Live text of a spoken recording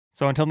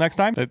So until next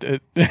time. The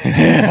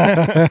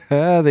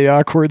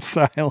awkward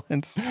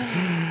silence. Hey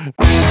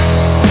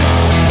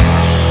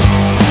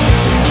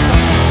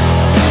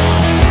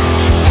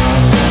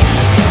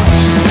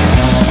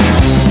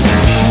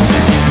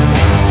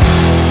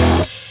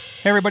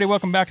everybody,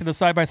 welcome back to the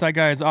Side by Side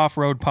Guys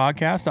Offroad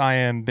Podcast. I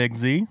am Big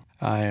Z.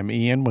 I am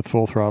Ian with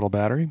Full Throttle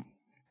Battery.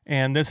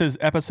 And this is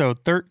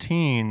episode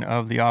 13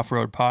 of the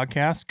Offroad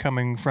Podcast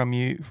coming from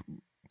you.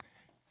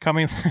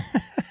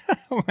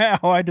 Wow,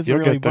 I just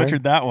really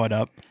butchered that one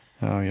up.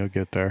 Oh, you'll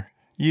get there.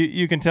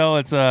 You can tell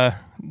it's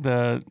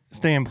the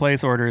stay in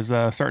place order is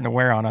starting to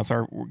wear on us.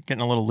 We're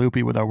getting a little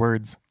loopy with our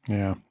words.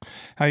 Yeah.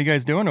 How you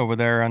guys doing over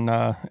there and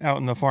out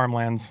in the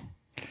farmlands?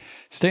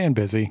 Staying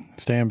busy.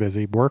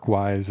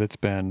 Work-wise,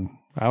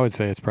 I would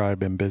say it's probably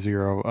been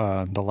busier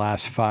the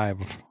last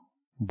 5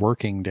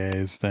 working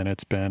days than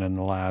it's been in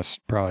the last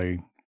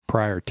probably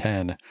prior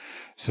 10.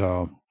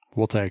 So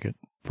we'll take it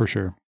for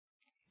sure.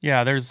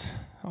 Yeah, there's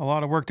a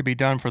lot of work to be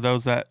done for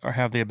those that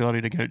have the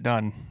ability to get it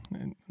done.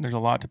 There's a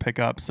lot to pick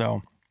up,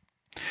 so...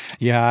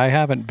 Yeah, I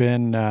haven't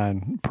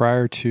been,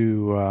 prior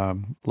to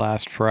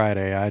last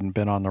Friday, I hadn't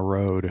been on the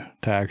road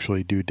to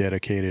actually do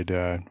dedicated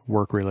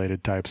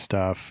work-related type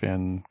stuff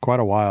in quite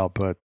a while,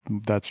 but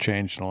that's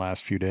changed in the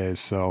last few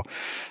days, so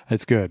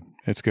it's good.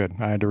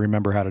 I had to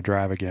remember how to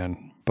drive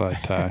again, but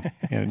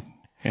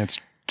it's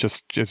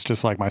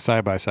just like my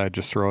side-by-side,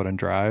 just throw it and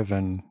drive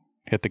and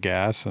hit the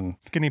gas and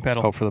skinny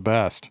pedal. Hope for the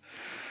best.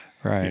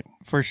 Right.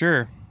 For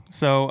sure.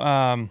 So,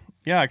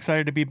 yeah,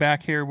 excited to be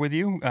back here with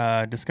you,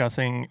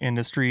 discussing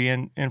industry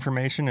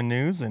information and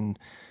news and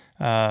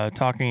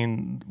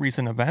talking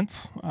recent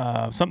events.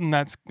 Something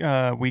that's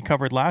we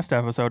covered last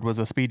episode was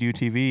a Speed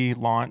UTV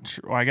launch.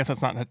 Well, I guess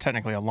that's not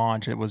technically a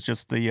launch. It was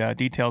just the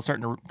details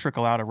starting to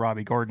trickle out of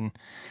Robbie Gordon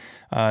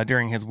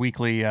during his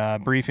weekly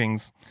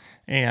briefings.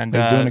 And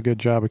he's doing a good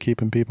job of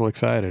keeping people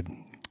excited.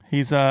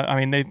 He's, I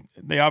mean,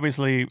 they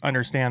obviously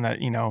understand that,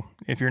 you know,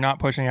 if you're not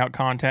pushing out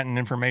content and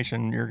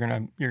information, you're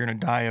gonna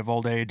die of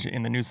old age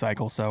in the news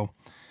cycle. So,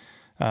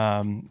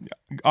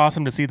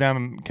 awesome to see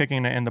them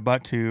kicking it in the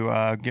butt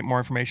to get more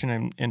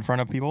information in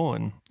front of people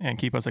and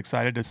keep us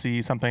excited to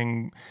see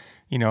something,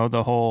 you know,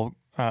 the whole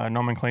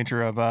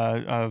nomenclature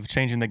of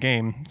changing the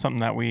game,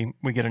 something that we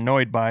get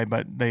annoyed by,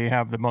 but they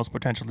have the most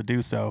potential to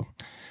do so.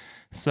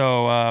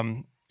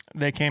 So,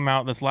 they came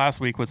out this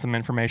last week with some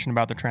information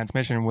about the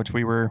transmission, which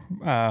we were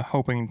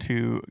hoping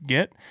to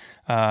get.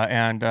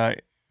 And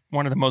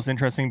one of the most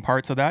interesting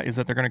parts of that is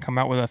that they're going to come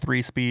out with a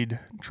 3-speed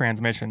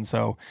transmission.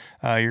 So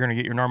you're going to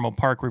get your normal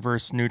park,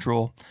 reverse,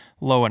 neutral,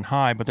 low, and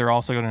high, but they're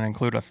also going to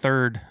include a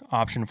third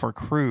option for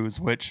cruise,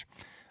 which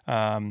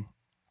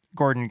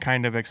Gordon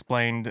kind of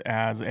explained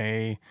as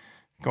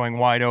going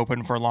wide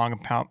open for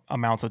long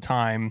amounts of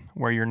time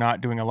where you're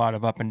not doing a lot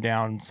of up and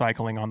down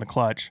cycling on the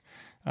clutch.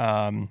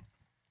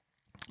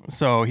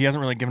 So he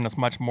hasn't really given us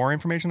much more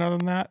information other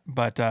than that,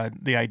 but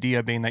the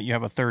idea being that you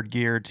have a third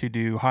gear to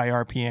do high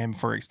RPM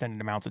for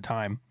extended amounts of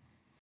time.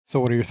 So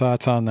what are your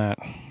thoughts on that?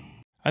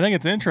 I think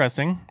it's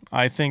interesting.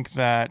 I think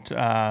that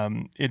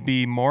it'd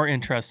be more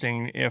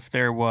interesting if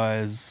there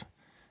was,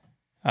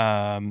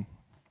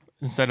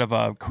 instead of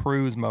a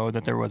cruise mode,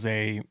 that there was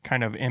a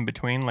kind of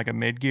in-between, like a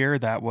mid-gear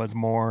that was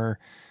more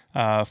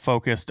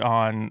focused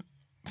on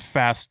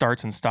fast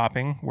starts and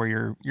stopping,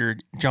 where you're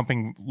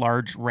jumping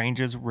large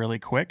ranges really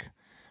quick,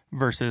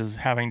 versus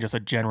having just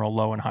a general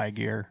low and high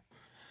gear.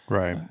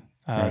 Right.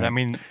 Right. I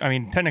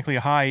mean, technically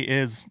high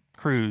is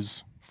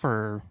cruise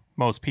for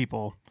most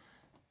people.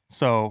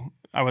 So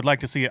I would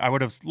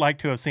have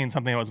liked to have seen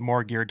something that was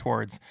more geared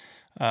towards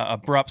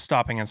abrupt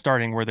stopping and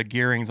starting, where the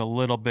gearing's a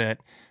little bit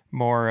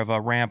more of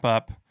a ramp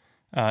up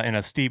in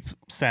a steep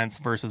sense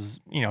versus,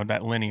 you know,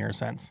 that linear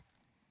sense.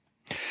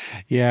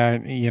 Yeah,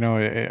 you know,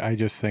 I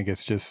just think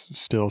it's just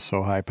still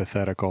so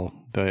hypothetical.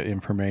 The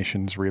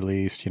information's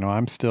released. You know,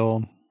 I'm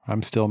still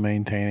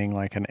maintaining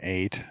like an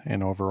 8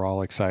 in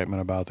overall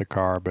excitement about the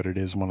car, but it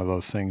is one of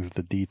those things,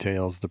 the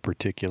details, the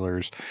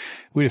particulars,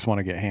 we just want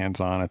to get hands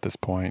on at this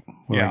point.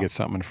 We want to get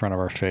something in front of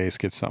our face,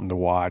 get something to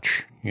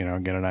watch, you know,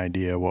 get an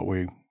idea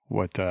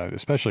what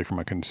especially from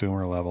a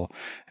consumer level,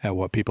 at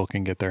what people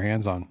can get their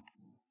hands on.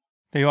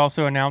 They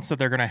also announced that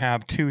they're going to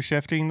have 2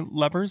 shifting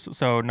levers.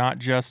 So not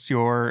just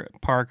your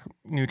park,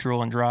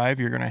 neutral, and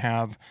drive. You're going to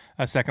have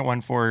a second one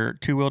for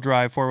 2-wheel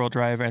drive, 4-wheel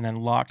drive, and then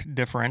locked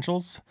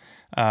differentials,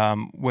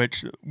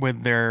 which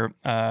with their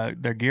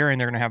gearing,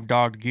 they're going to have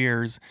dogged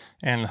gears.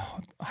 And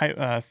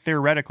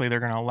theoretically, they're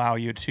going to allow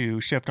you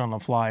to shift on the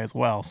fly as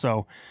well.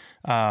 So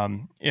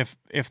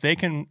if they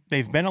can,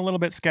 they've been a little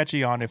bit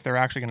sketchy on if they're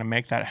actually going to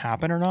make that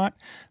happen or not.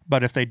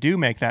 But if they do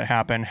make that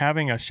happen,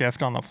 having a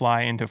shift on the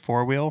fly into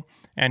 4-wheel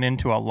and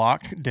into a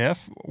locked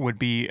diff would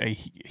be a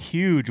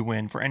huge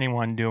win for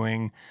anyone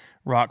doing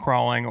rock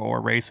crawling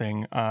or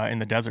racing in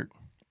the desert.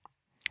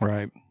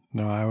 Right.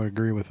 No, I would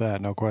agree with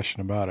that. No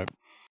question about it.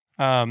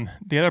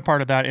 The other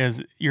part of that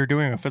is you're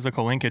doing a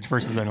physical linkage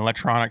versus an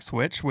electronic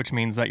switch, which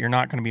means that you're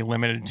not going to be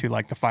limited to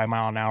like the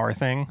 5-mile-an-hour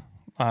thing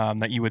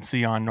that you would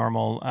see on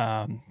normal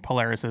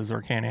Polarises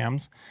or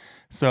Can-Ams.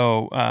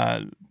 So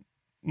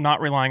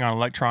not relying on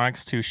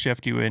electronics to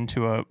shift you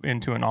into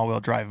an all-wheel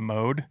drive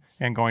mode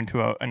and going to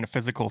a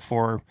physical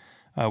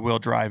four-wheel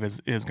drive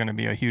is going to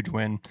be a huge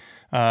win.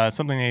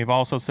 Something they've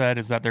also said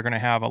is that they're going to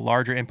have a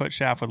larger input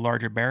shaft with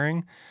larger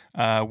bearing,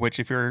 which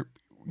if you're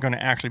going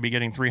to actually be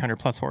getting 300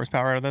 plus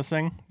horsepower out of this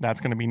thing,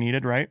 that's going to be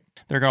needed, right?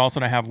 They're going to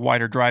also have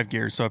wider drive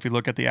gears. So if you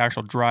look at the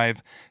actual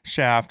drive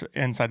shaft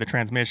inside the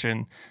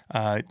transmission,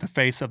 the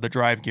face of the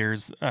drive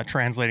gears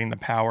translating the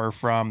power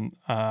from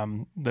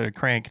the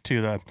crank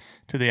to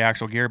the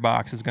actual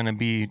gearbox is going to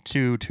be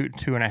two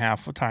and a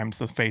half times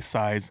the face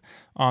size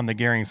on the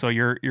gearing. So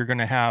you're going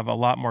to have a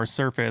lot more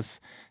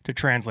surface to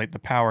translate the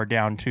power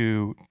down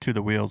to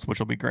the wheels, which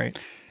will be great.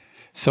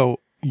 So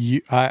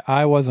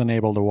I wasn't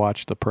able to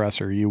watch the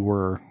presser. You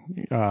were,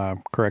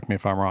 correct me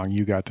if I'm wrong,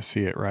 you got to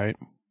see it, right?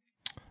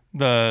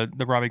 The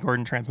Robbie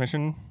Gordon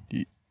transmission?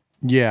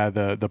 Yeah,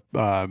 the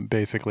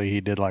basically he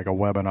did like a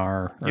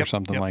webinar or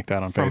something like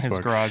that on Facebook. From his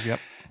garage,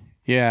 yep.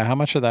 Yeah, how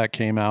much of that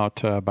came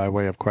out by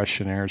way of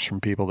questionnaires from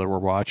people that were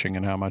watching,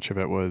 and how much of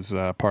it was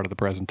part of the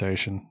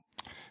presentation?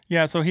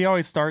 Yeah, so he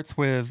always starts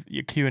with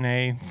a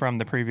Q&A from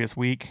the previous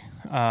week,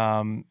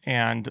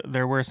 and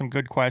there were some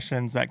good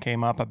questions that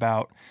came up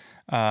about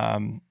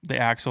the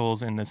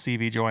axles and the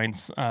CV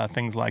joints,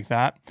 things like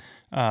that,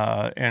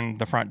 and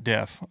the front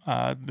diff.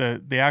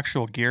 The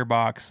actual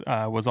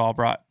gearbox was all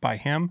brought by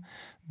him,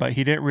 but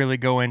he didn't really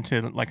go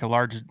into like a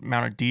large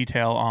amount of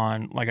detail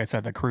on, like I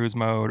said, the cruise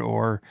mode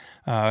or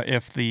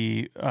if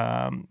the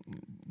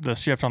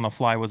shift on the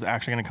fly was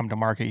actually going to come to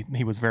market.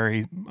 He was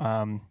very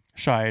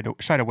shied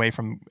away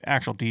from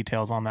actual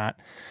details on that.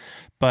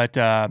 But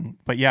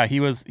yeah,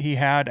 he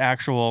had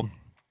actual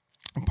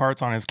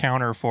parts on his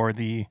counter for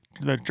the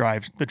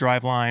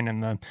drive line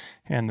and the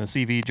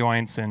CV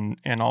joints and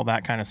all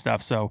that kind of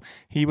stuff. So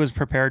he was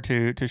prepared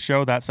to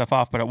show that stuff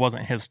off, but it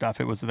wasn't his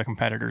stuff. It was the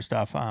competitor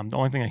stuff. The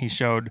only thing that he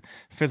showed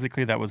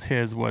physically that was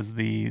his was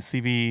the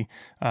CV,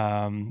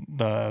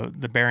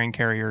 the bearing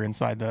carrier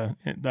inside the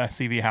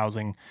CV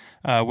housing,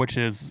 which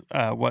is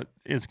what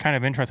is kind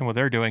of interesting. What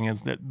they're doing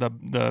is that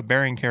the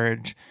bearing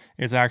carriage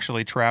is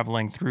actually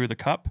traveling through the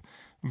cup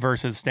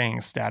versus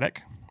staying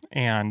static.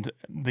 And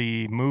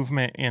the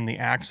movement in the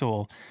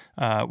axle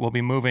will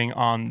be moving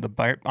on the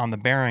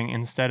bearing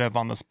instead of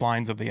on the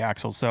splines of the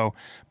axle. So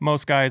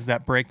most guys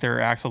that break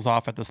their axles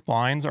off at the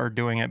splines are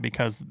doing it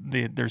because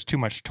there's too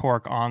much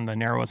torque on the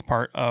narrowest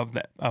part of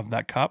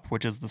that cup,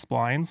 which is the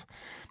splines.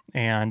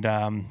 And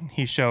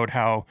he showed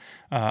how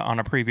on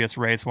a previous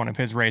race, one of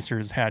his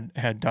racers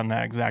had done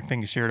that exact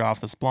thing, sheared off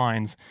the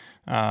splines,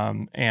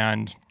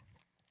 and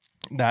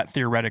that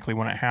theoretically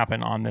wouldn't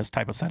happen on this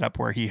type of setup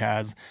where he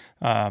has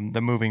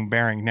the moving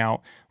bearing.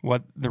 Now,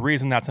 the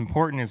reason that's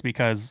important is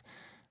because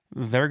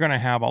they're going to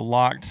have a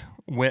locked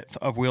width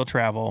of wheel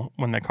travel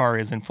when the car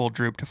is in full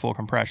droop to full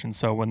compression.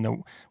 So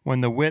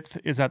when the width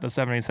is at the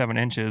 77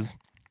 inches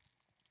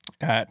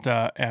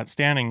at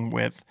standing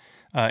width,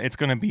 it's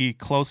going to be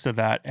close to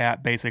that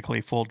at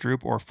basically full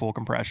droop or full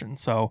compression.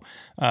 So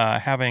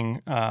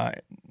having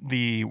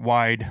the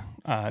wide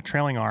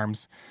trailing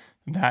arms,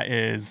 that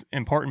is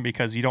important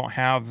because you don't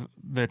have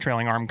the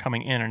trailing arm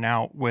coming in and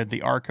out with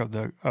the arc of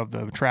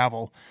the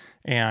travel,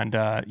 and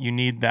you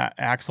need that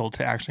axle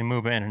to actually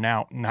move in and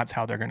out, and that's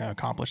how they're going to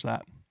accomplish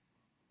that.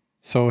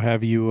 So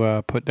have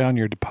you put down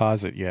your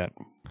deposit yet?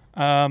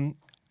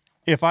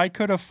 If I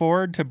could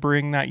afford to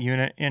bring that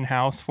unit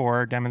in-house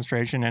for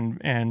demonstration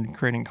and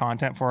creating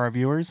content for our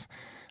viewers,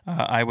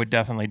 I would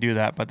definitely do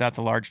that, but that's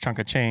a large chunk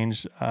of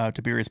change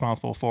to be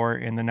responsible for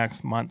in the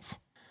next months.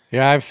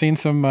 Yeah, I've seen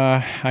some,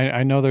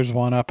 I know there's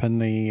one up in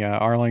the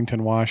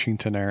Arlington,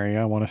 Washington area.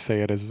 I want to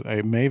say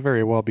it may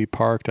very well be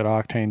parked at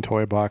Octane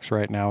Toy Box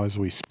right now as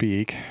we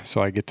speak.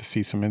 So I get to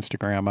see some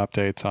Instagram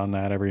updates on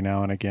that every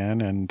now and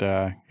again. And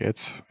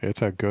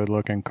it's a good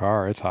looking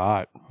car. It's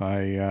hot.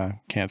 I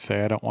can't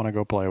say I don't want to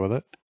go play with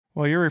it.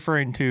 Well, you're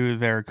referring to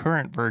their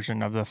current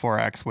version of the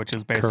 4X, which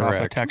is based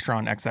off the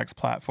Textron XX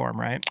platform,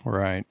 right?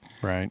 Right.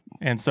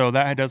 And so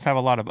that does have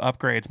a lot of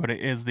upgrades, but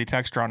it is the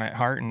Textron at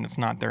heart, and it's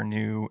not their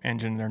new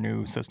engine, their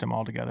new system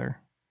altogether.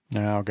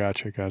 Oh,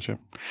 gotcha.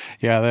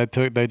 Yeah,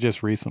 they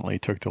just recently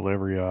took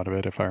delivery out of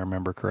it, if I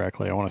remember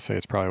correctly. I want to say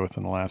it's probably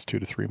within the last 2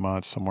 to 3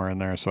 months, somewhere in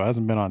there. So it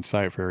hasn't been on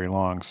site very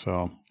long.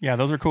 So yeah,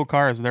 those are cool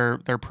cars. They're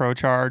pro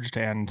charged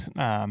and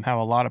have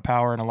a lot of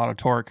power and a lot of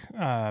torque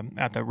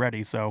at the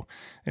ready. So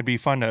it'd be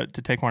fun to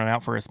take one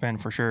out for a spin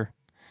for sure.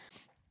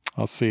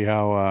 I'll see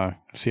how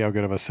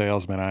good of a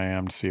salesman I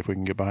am to see if we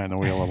can get behind the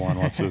wheel of one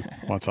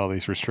once all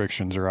these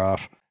restrictions are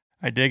off.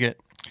 I dig it.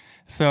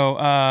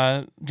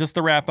 So just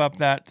to wrap up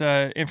that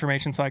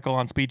information cycle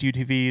on Speed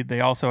UTV, they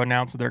also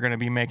announced that they're going to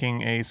be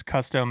making a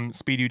custom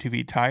Speed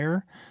UTV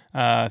tire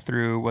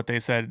through what they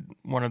said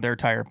one of their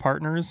tire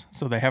partners.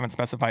 So they haven't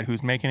specified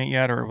who's making it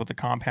yet or what the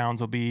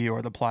compounds will be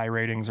or the ply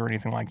ratings or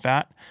anything like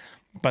that.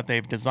 But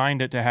they've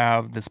designed it to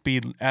have the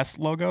Speed S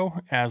logo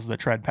as the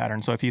tread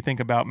pattern. So if you think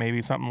about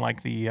maybe something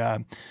like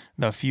the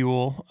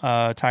fuel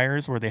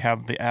tires where they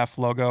have the F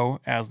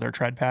logo as their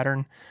tread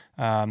pattern,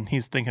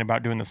 he's thinking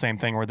about doing the same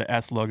thing where the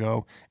S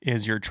logo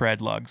is your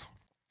tread lugs.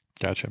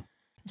 Gotcha.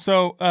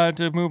 So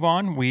to move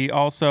on, we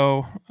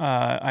also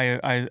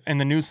I in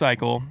the news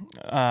cycle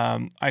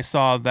I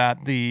saw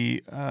that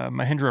the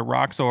Mahindra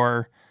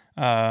Roxor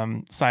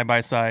side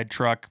by side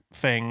truck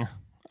thing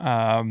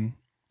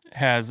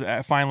has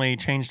finally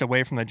changed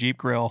away from the Jeep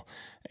grill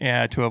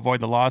to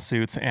avoid the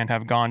lawsuits and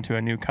have gone to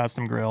a new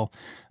custom grill.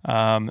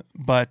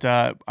 But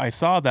I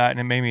saw that and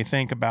it made me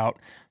think about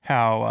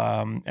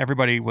how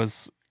everybody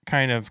was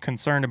kind of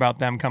concerned about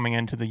them coming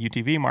into the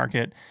UTV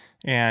market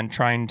and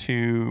trying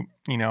to,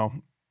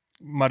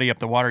 muddy up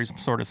the waters,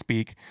 so to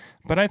speak.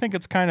 But I think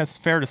it's kind of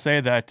fair to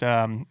say that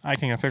I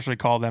can officially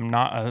call them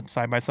not a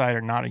side-by-side or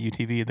not a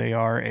UTV. They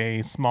are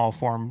a small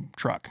form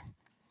truck.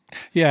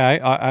 Yeah,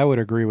 I would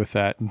agree with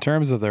that. In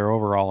terms of their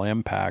overall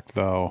impact,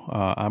 though,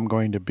 I'm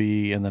going to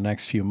be in the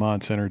next few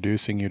months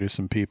introducing you to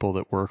some people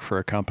that work for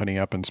a company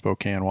up in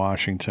Spokane,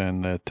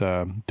 Washington that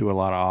do a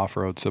lot of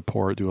off-road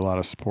support, do a lot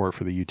of support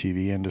for the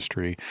UTV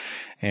industry.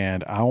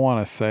 And I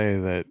want to say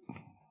that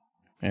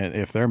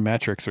if their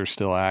metrics are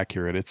still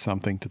accurate, it's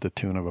something to the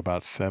tune of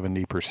about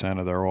 70%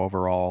 of their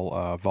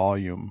overall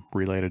volume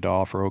related to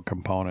off-road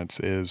components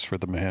is for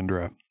the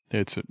Mahindra.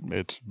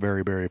 It's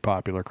very, very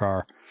popular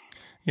car.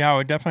 Yeah, I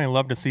would definitely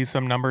love to see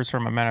some numbers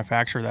from a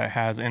manufacturer that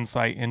has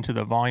insight into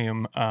the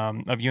volume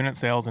of unit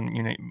sales and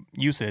unit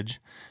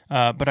usage.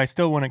 But I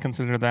still wouldn't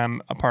consider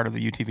them a part of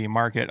the UTV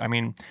market. I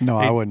mean, no,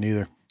 I wouldn't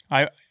either.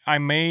 I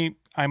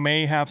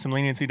may have some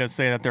leniency to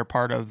say that they're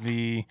part of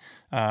the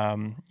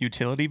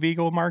utility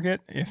vehicle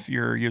market if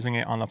you're using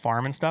it on the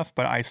farm and stuff,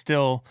 but I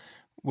still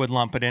would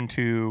lump it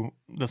into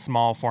the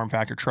small form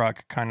factor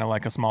truck, kind of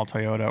like a small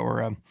Toyota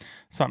or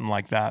something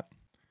like that.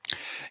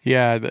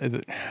 Yeah,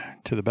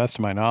 to the best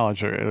of my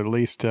knowledge, or at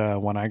least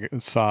when I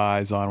saw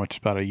Eyes On, which is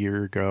about a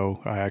year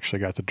ago, I actually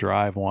got to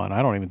drive one.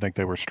 I don't even think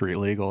they were street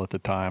legal at the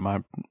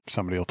time.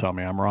 Somebody will tell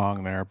me I'm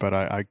wrong there, but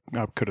I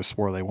could have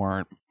swore they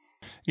weren't.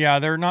 Yeah,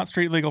 they're not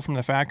street legal from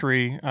the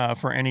factory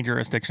for any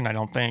jurisdiction, I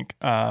don't think.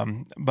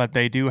 But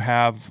they do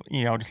have,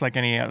 just like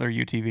any other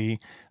UTV,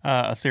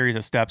 a series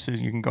of steps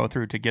you can go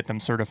through to get them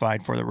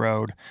certified for the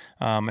road.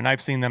 And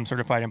I've seen them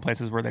certified in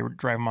places where they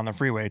drive them on the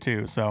freeway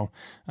too. So,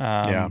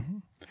 yeah.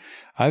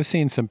 I've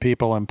seen some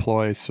people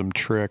employ some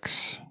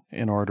tricks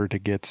in order to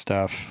get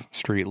stuff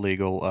street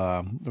legal.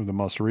 The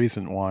most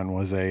recent one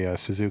was a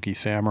Suzuki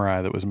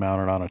Samurai that was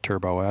mounted on a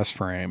Turbo S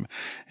frame.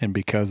 And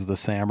because the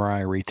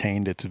Samurai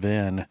retained its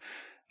VIN,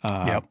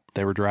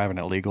 they were driving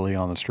it legally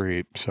on the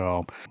street.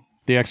 So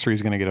the X3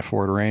 is going to get a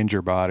Ford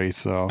Ranger body.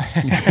 So,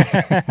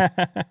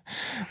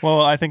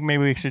 well, I think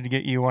maybe we should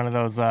get you one of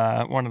those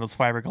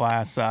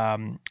fiberglass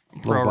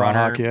Pro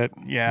Runner kit.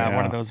 Yeah,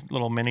 one of those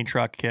little mini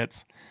truck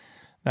kits.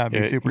 That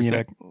would be super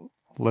sick.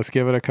 Let's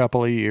give it a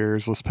couple of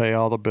years. Let's pay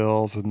all the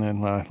bills, and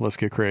then let's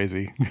get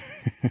crazy.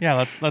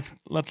 Yeah,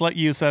 let's let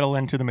you settle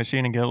into the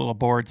machine and get a little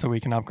bored so we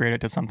can upgrade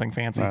it to something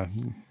fancy.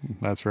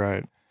 That's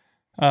right.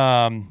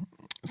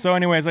 So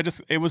anyways,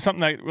 it was something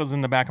that was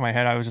in the back of my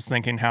head. I was just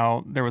thinking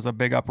how there was a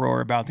big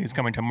uproar about these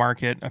coming to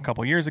market a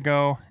couple years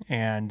ago.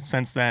 And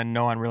since then,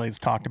 no one really has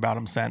talked about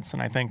them since.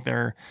 And I think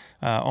they're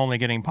only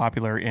getting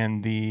popular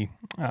in the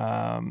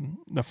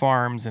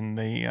farms and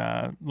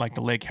the like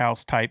the lake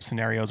house type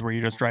scenarios where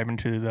you're just driving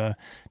to the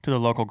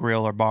local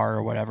grill or bar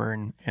or whatever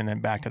and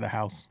then back to the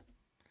house.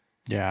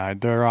 Yeah,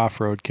 their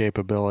off-road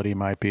capability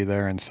might be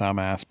there in some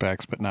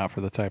aspects, but not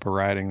for the type of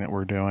riding that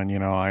we're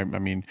doing. I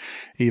mean,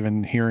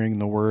 even hearing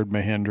the word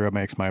Mahindra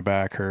makes my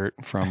back hurt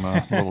from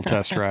a little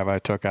test drive I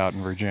took out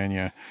in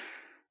Virginia.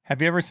 Have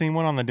you ever seen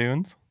one on the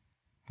dunes?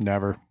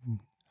 Never.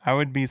 I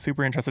would be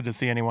super interested to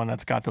see anyone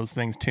that's got those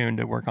things tuned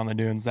to work on the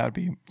dunes. That would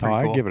be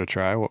pretty cool. I'd give it a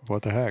try.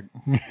 What the heck?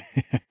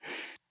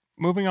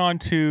 Moving on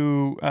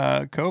to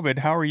COVID,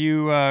 how are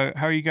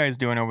you guys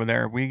doing over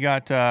there? We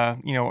got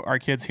our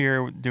kids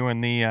here doing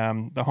the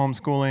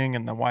homeschooling,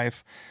 and the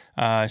wife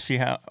she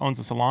owns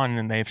a salon,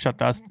 and they've shut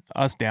us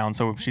down.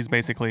 So she's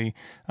basically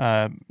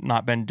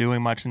not been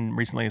doing much, and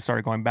recently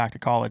started going back to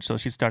college. So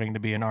she's studying to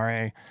be an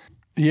RA.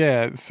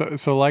 Yeah,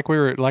 so like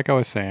I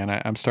was saying,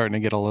 I'm starting to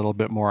get a little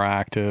bit more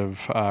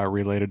active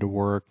related to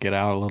work, get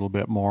out a little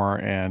bit more,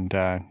 and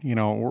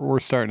we're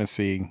starting to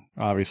see,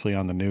 obviously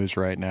on the news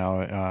right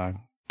now,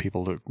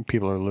 people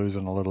are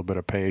losing a little bit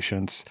of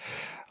patience.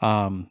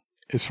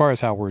 As far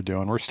as how we're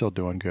doing, we're still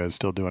doing good,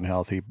 still doing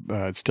healthy,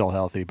 still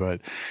healthy. But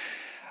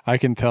I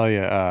can tell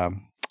you,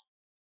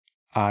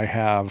 I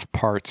have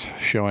parts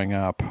showing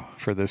up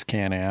for this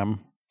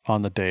Can-Am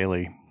on the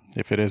daily.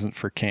 If it isn't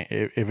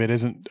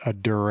a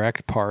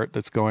direct part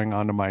that's going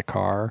onto my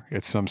car,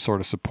 it's some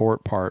sort of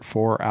support part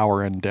for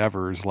our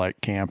endeavors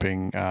like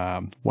camping,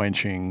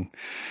 wenching.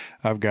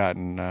 I've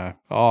gotten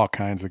all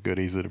kinds of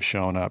goodies that have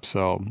shown up.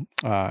 So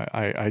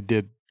I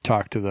did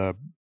talk to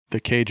the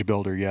cage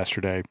builder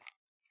yesterday,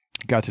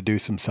 got to do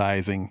some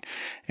sizing,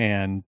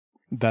 and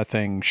that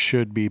thing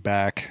should be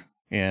back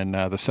in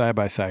the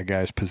side-by-side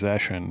guy's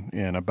possession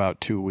in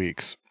about 2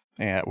 weeks,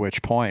 at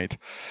which point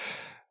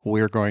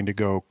we're going to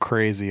go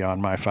crazy on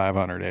my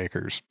 500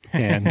 acres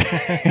and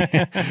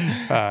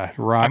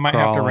rock I might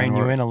have to rein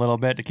crawling. you in a little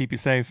bit to keep you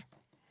safe.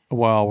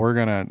 Well, we're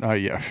gonna,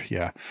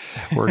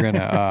 we're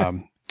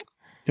gonna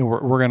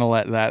we're going to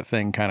let that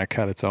thing kind of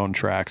cut its own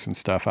tracks and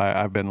stuff.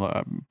 I've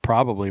been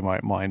probably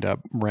might wind up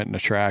renting a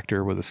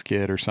tractor with a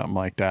skid or something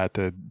like that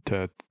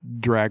to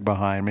drag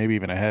behind, maybe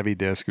even a heavy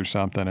disc or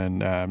something.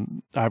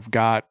 And I've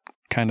got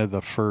kind of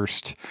the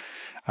first,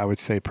 I would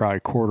say probably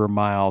quarter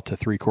mile to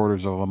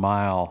 3/4 of a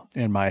mile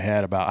in my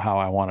head about how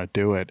I want to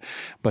do it.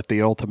 But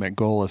the ultimate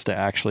goal is to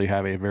actually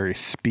have a very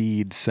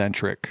speed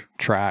centric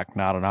track,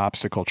 not an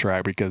obstacle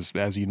track, because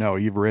as you know,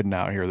 you've ridden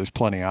out here, there's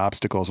plenty of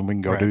obstacles and we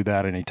can go do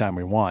that anytime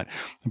we want.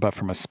 But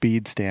from a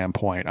speed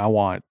standpoint, I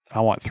want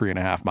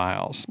 3.5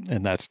 miles,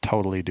 and that's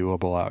totally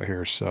doable out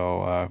here.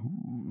 So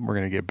we're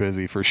going to get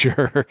busy for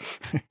sure.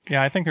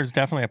 Yeah, I think there's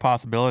definitely a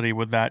possibility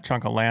with that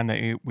chunk of land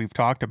that we've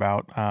talked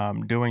about,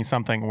 doing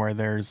something where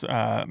there's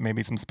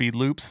maybe some speed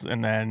loops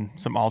and then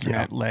some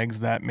alternate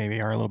legs that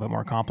maybe are a little bit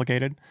more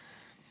complicated.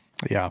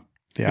 Yeah.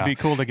 It'd be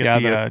cool to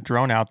get the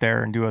drone out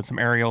there and do some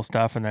aerial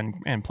stuff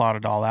and plot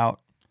it all out.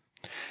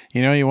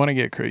 You know, you want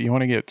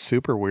to get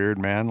super weird,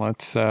 man.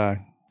 Let's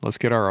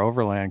get our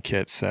overland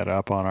kit set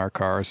up on our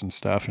cars and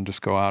stuff and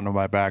just go out into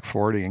my back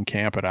 40 and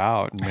camp it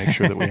out and make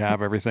sure that we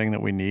have everything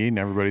that we need and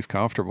everybody's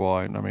comfortable.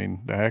 I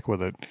mean, the heck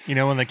with it. You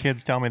know, when the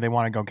kids tell me they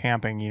want to go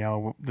camping, you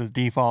know, the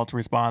default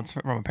response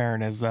from a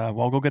parent is,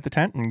 well, go get the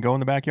tent and go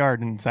in the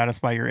backyard and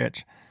satisfy your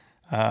itch.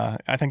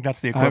 I think that's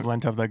the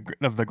equivalent of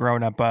the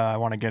grown-up, I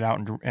want to get out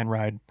and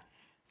ride.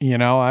 You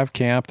know, I've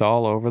camped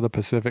all over the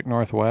Pacific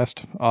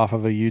Northwest off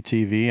of a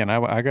UTV, and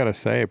I got to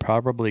say,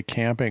 probably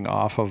camping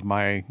off of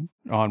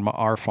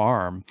our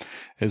farm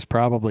is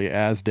probably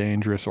as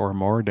dangerous or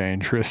more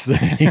dangerous than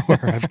anywhere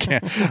I've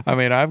camped. I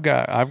mean, I've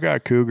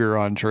got cougar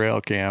on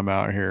trail cam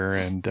out here,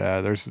 and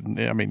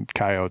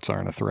coyotes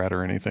aren't a threat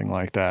or anything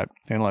like that,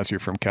 unless you're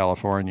from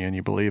California and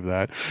you believe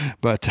that.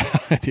 But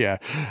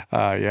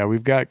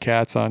we've got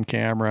cats on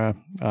camera.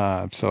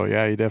 So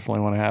yeah, you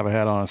definitely want to have a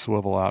head on a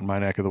swivel out in my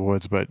neck of the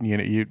woods. But you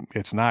know,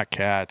 it's not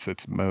cats,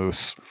 it's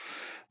moose.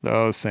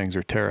 Those things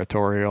are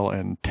territorial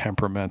and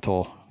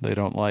temperamental. They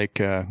don't like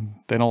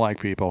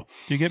people.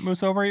 Do you get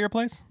moose over at your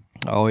place?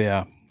 Oh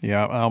yeah.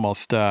 Yeah. I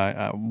almost,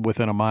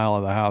 within a mile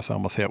of the house, I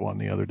almost hit one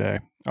the other day.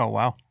 Oh,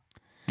 wow.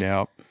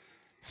 Yeah.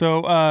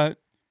 So,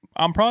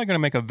 I'm probably going to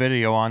make a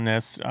video on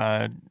this,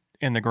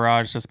 in the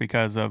garage just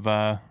because of,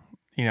 the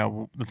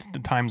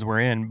times we're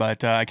in,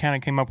 but, I kind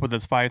of came up with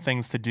this 5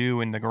 things to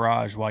do in the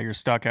garage while you're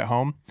stuck at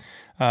home.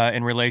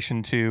 In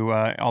relation to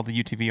all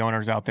the UTV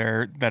owners out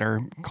there that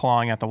are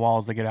clawing at the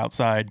walls to get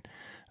outside.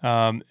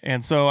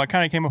 And so I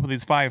kind of came up with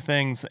these 5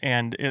 things,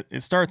 and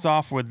it starts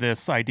off with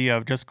this idea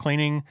of just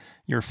cleaning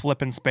your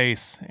flipping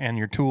space and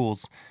your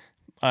tools.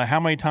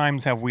 How many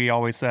times have we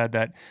always said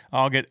that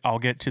I'll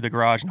get to the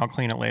garage and I'll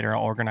clean it later,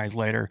 I'll organize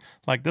later?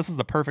 Like, this is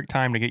the perfect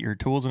time to get your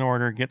tools in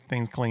order, get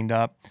things cleaned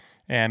up,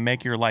 and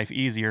make your life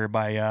easier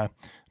by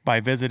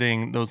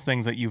visiting those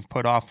things that you've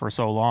put off for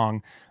so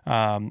long.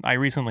 I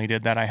recently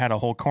did that. I had a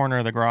whole corner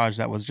of the garage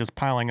that was just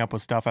piling up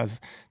with stuff. I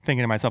was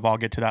thinking to myself, I'll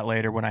get to that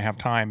later when I have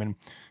time. And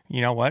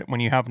you know what? When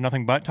you have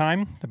nothing but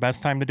time, the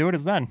best time to do it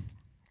is then.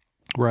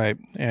 Right.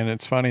 And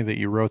it's funny that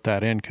you wrote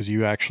that in, because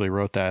you actually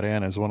wrote that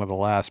in as one of the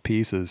last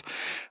pieces.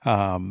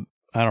 I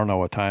don't know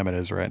what time it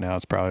is right now.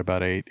 It's probably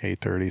about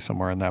 8:30,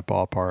 somewhere in that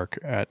ballpark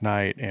at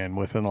night. And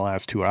within the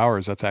last 2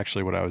 hours, that's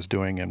actually what I was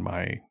doing in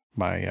my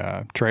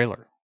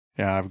trailer.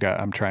 Yeah,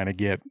 I'm trying to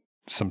get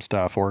some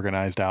stuff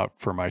organized out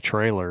for my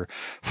trailer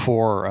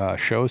for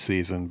show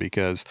season,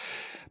 because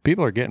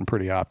people are getting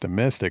pretty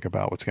optimistic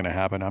about what's going to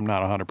happen. I'm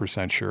not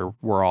 100% sure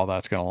where all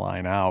that's going to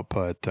line out,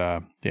 but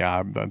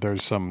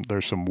there's some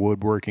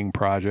woodworking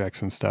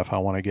projects and stuff I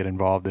want to get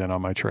involved in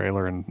on my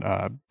trailer, and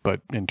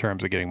but in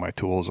terms of getting my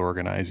tools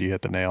organized, you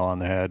hit the nail on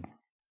the head.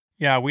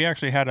 Yeah, we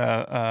actually had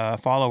a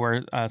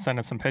follower send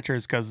us some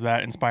pictures because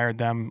that inspired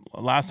them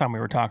last time we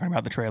were talking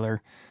about the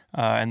trailer.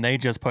 And they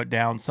just put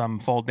down some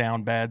fold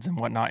down beds and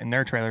whatnot in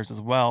their trailers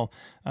as well.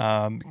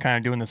 Kind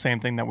of doing the same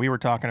thing that we were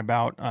talking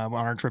about on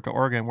our trip to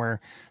Oregon, where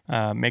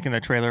making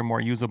the trailer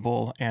more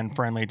usable and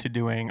friendly to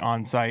doing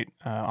on-site,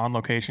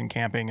 on-location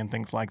camping and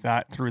things like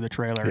that through the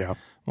trailer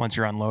once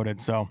you're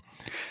unloaded. So,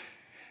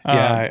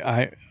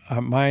 my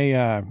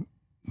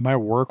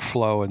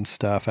workflow and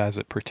stuff as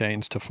it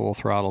pertains to full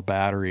throttle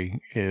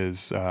battery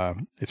is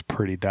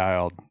pretty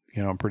dialed.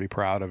 You know, I'm pretty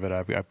proud of it.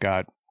 I've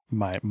got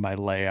my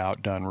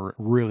layout done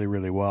really,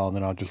 really well. And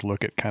then I'll just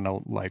look at kind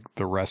of like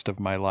the rest of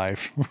my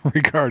life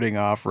regarding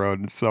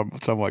off-road. It's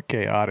somewhat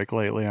chaotic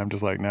lately. I'm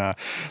just like, nah,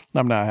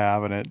 I'm not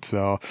having it.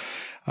 So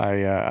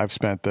I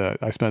spent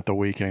the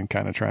weekend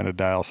kind of trying to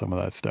dial some of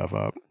that stuff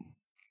up.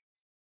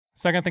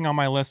 Second thing on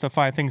my list of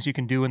 5 things you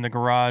can do in the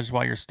garage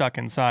while you're stuck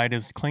inside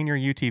is clean your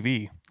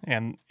UTV.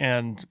 And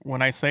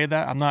when I say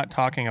that, I'm not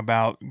talking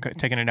about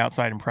taking it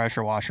outside and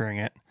pressure washing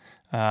it.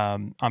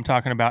 I'm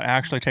talking about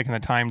actually taking the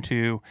time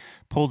to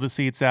pull the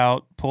seats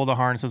out, pull the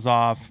harnesses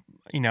off,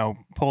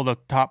 pull the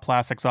top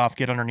plastics off,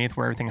 get underneath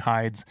where everything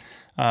hides.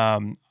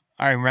 I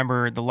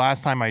remember the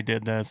last time I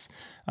did this,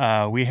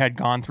 we had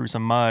gone through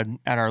some mud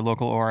at our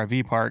local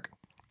ORV park.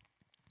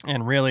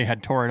 and really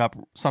had tore it up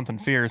something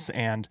fierce.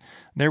 And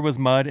there was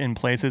mud in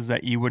places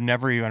that you would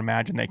never even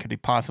imagine they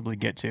could possibly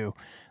get to.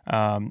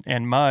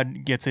 And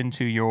mud gets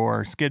into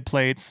your skid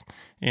plates,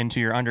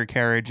 into your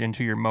undercarriage,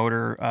 into your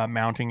motor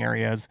mounting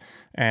areas,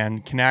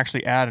 and can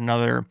actually add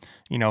another,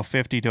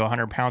 50 to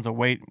 100 pounds of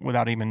weight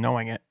without even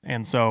knowing it.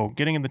 And so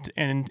getting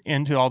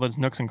into all those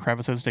nooks and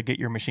crevices to get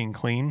your machine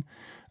clean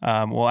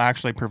will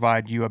actually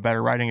provide you a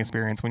better riding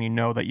experience when you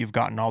know that you've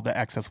gotten all the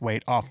excess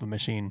weight off the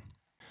machine.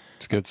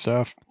 It's good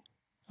stuff.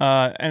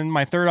 And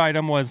my third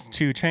item was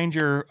to change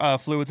your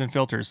fluids and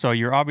filters. So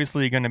you're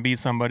obviously going to be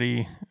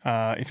somebody,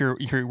 if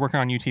you're working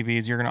on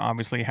UTVs, you're going to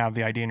obviously have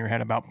the idea in your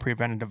head about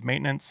preventative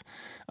maintenance.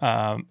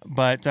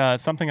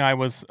 But something I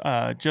was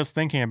just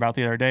thinking about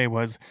the other day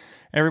was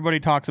everybody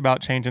talks about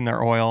changing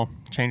their oil,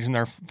 changing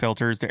their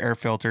filters, their air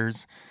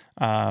filters,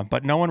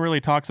 but no one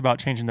really talks about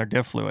changing their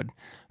diff fluid.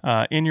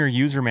 In your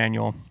user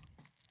manual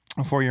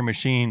for your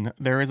machine,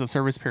 there is a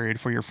service period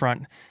for your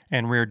front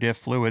and rear diff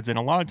fluids. And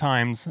a lot of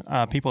times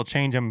people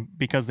change them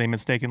because they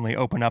mistakenly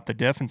open up the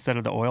diff instead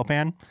of the oil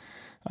pan.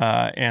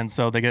 And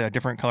so they get a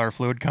different color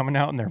fluid coming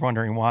out and they're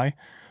wondering why.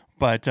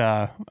 But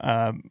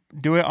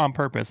do it on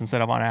purpose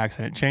instead of on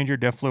accident. Change your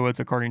diff fluids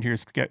according to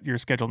your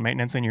scheduled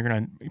maintenance, and you're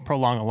going to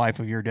prolong the life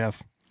of your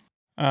diff.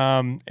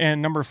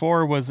 And number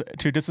 4 was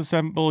to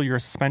disassemble your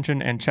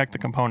suspension and check the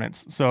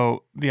components.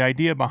 So the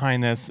idea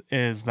behind this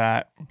is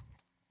that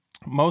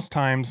most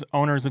times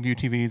owners of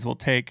UTVs will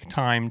take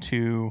time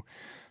to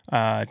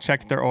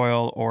check their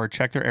oil or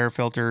check their air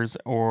filters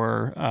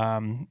or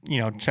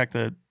check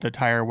the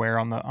tire wear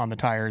on the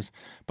tires,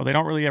 but they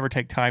don't really ever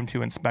take time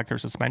to inspect their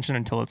suspension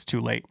until it's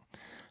too late.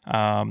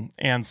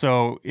 And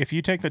so if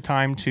you take the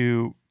time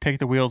to take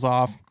the wheels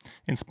off,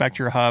 inspect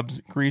your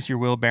hubs, grease your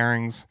wheel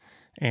bearings,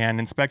 and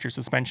inspect your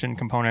suspension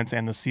components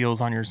and the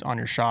seals on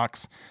your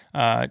shocks,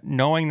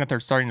 knowing that they're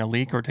starting to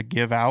leak or to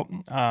give out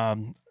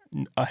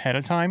ahead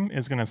of time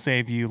is going to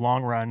save you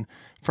long run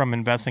from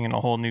investing in a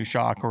whole new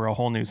shock or a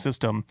whole new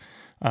system,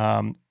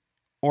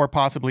 or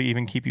possibly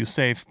even keep you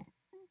safe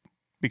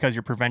because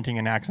you're preventing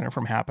an accident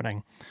from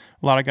happening.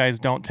 A lot of guys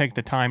don't take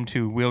the time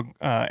to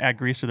add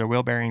grease to their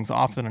wheel bearings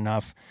often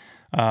enough.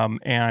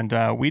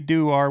 And we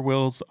do our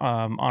wheels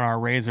on our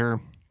RZR,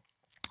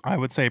 I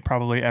would say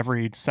probably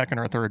every second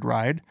or third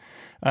ride,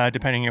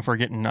 depending if we're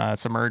getting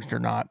submerged or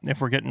not.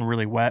 If we're getting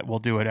really wet, we'll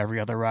do it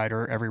every other ride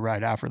or every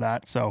ride after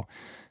that. So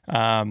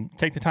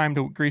take the time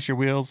to grease your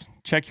wheels,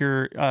 check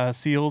your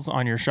seals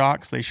on your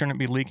shocks. They shouldn't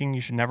be leaking.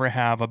 You should never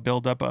have a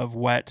buildup of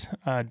wet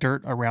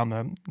dirt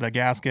around the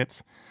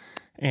gaskets.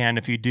 And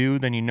if you do,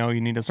 then you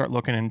need to start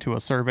looking into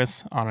a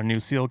service on a new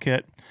seal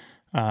kit.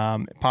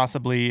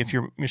 Possibly if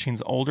your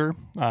machine's older,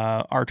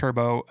 our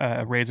turbo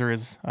RZR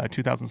is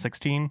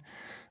 2016.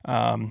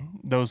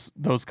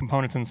 Those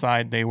components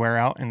inside, they wear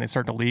out and they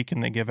start to leak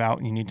and they give out,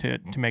 and you need to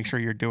make sure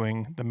you're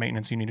doing the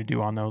maintenance you need to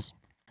do on those.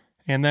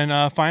 And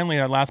then finally,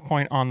 our last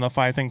point on the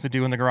 5 things to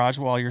do in the garage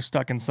while you're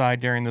stuck inside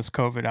during this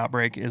COVID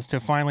outbreak is to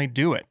finally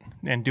do it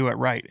and do it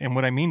right. And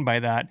what I mean by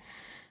that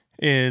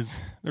is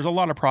there's a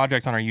lot of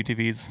projects on our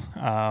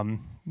UTVs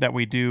that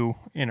we do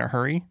in a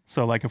hurry.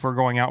 So like if we're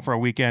going out for a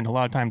weekend, a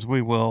lot of times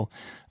we will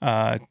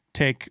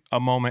take a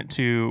moment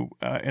to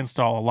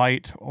install a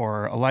light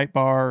or a light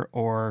bar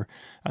or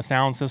a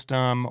sound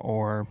system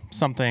or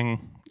some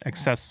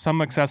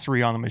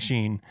accessory on the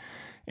machine.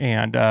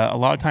 And a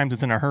lot of times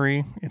it's in a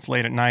hurry. It's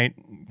late at night,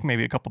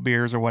 maybe a couple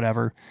beers or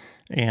whatever.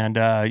 And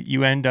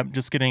you end up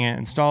just getting it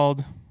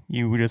installed.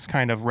 You just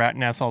kind of rat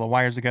nest all the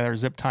wires together,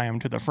 zip tie them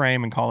to the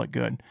frame, and call it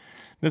good.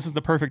 This is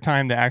the perfect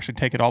time to actually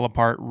take it all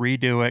apart,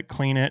 redo it,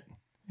 clean it,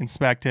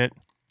 inspect it,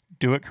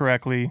 do it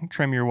correctly,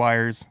 trim your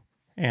wires,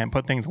 and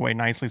put things away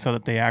nicely so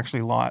that they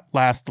actually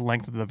last the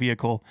length of the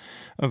vehicle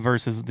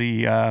versus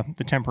the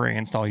temporary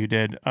install you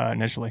did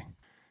initially.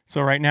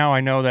 So right now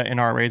I know that in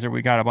our RZR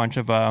we got a bunch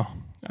of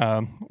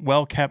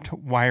well-kept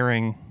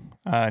wiring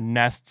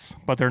nests,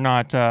 but they're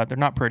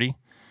not pretty,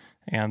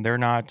 and they're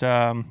not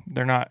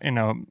in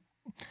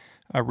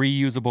a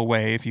reusable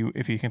way, if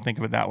you can think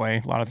of it that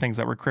way. A lot of things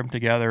that were crimped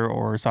together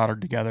or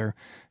soldered together,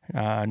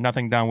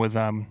 nothing done with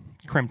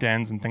crimped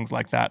ends and things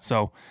like that.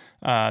 So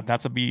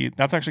that's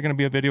actually going to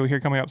be a video here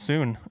coming up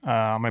soon.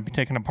 I'm going to be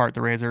taking apart the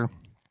RZR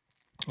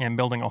and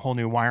building a whole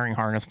new wiring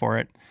harness for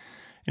it.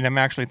 And I'm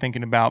actually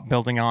thinking about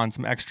building on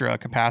some extra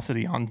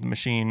capacity on the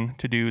machine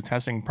to do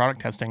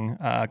product testing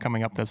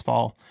coming up this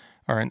fall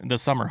or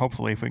this summer,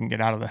 hopefully, if we can get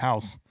out of the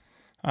house.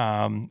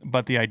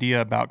 But the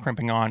idea about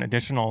crimping on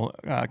additional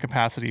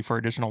capacity for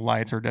additional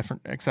lights or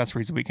different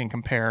accessories we can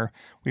compare.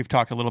 We've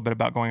talked a little bit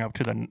about going up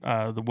to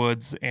the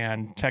woods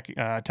and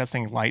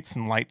testing lights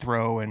and light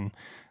throw and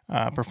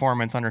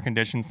performance under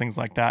conditions, things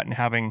like that, and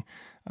having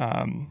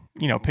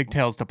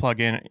pigtails to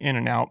plug in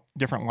and out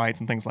different lights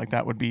and things like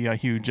that would be a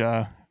huge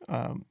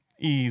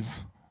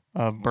ease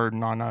of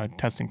burden on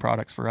testing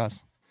products for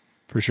us.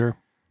 For sure.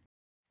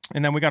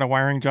 And then we got a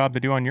wiring job to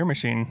do on your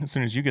machine as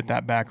soon as you get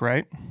that back,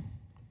 right?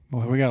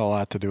 Well, we got a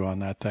lot to do on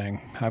that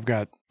thing.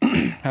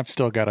 I've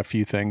still got a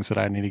few things that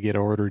I need to get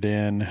ordered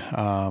in.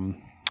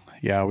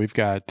 We've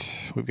got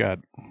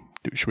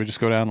should we just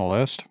go down the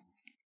list?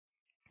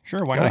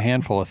 Sure, why got not? A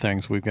handful of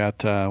things. We got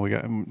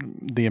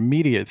the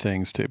immediate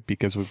things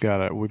because we've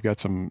got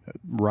some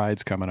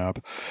rides coming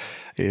up.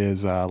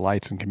 Is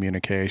lights and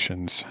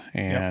communications,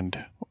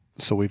 and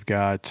so we've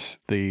got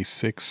the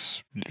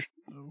 6.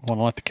 Want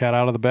to let the cat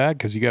out of the bag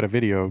because you got a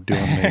video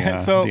doing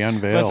the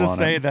unveil. Let's just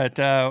say that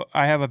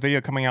I have a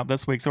video coming out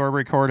this week. So we're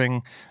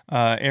recording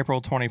April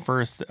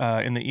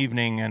 21st in the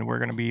evening, and we're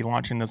going to be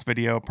launching this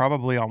video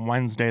probably on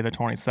Wednesday, the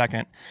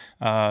 22nd.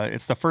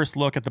 It's the first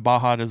look at the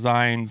Baja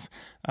Designs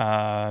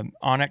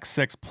Onyx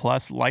 6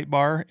 Plus light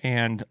bar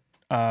and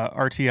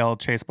RTL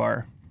chase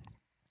bar.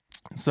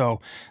 So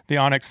the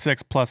Onyx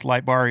 6 Plus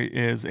light bar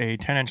is a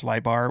 10-inch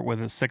light bar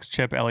with a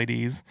 6-chip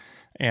LEDs.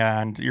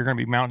 And you're going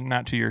to be mounting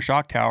that to your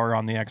shock tower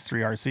on the X3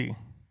 RC.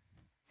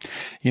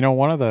 You know,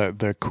 one of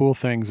the cool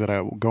things that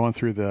going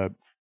through the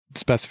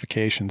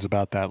specifications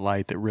about that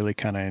light that really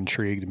kind of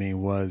intrigued me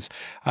was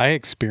I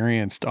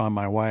experienced on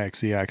my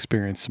YXZ, I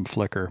experienced some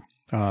flicker,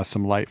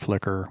 some light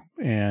flicker,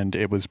 and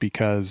it was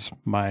because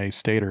my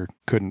stator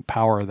couldn't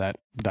power that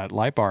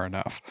light bar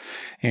enough.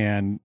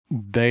 And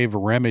they've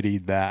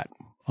remedied that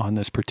on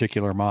this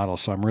particular model.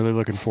 So I'm really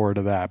looking forward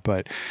to that.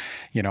 But,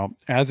 you know,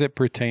 as it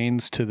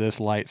pertains to this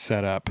light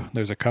setup,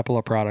 there's a couple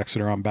of products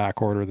that are on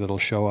back order that'll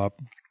show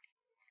up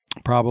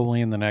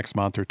probably in the next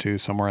month or two,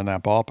 somewhere in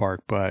that ballpark.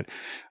 But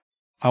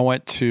I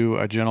went to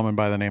a gentleman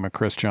by the name of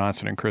Chris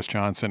Johnson, and Chris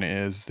Johnson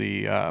is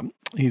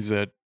he's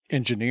an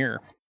engineer,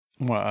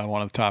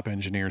 one of the top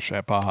engineers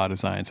at Baja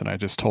Designs, and I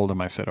just told him,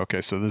 I said,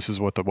 okay, so this is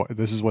what the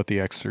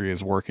X3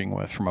 is working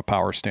with from a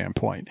power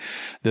standpoint.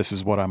 This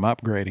is what I'm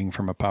upgrading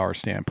from a power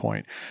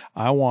standpoint.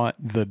 I want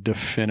the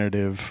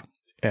definitive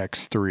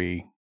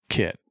X3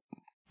 kit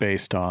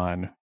based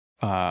on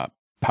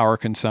power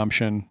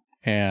consumption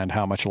and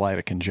how much light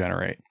it can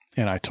generate.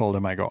 And I told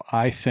him, I go,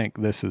 I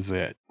think this is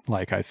it.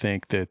 Like, I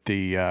think that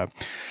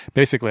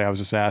basically I was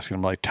just asking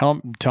him, like,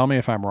 tell me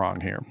if I'm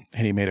wrong here.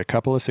 And he made a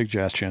couple of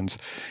suggestions,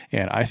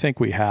 and I think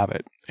we have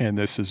it. And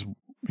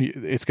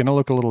it's going to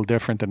look a little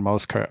different than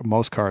most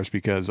cars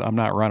because I'm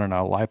not running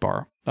a light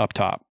bar up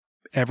top.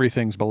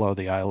 Everything's below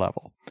the eye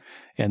level.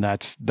 And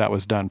that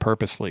was done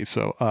purposely.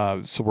 So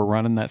we're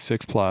running that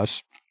 6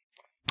 Plus.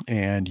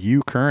 And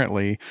you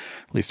currently,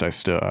 at least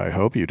I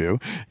hope you do,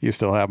 you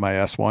still have my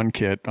S1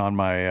 kit on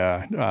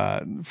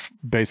my,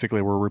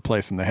 basically we're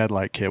replacing the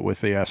headlight kit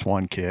with the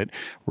S1 kit.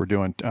 We're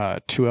doing 2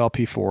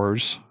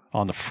 LP4s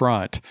on the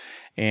front.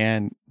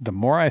 And the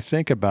more I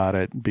think about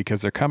it,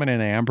 because they're coming in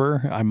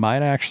amber, I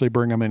might actually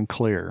bring them in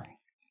clear.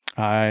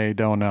 I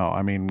don't know.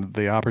 I mean,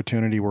 the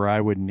opportunity where I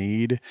would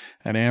need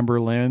an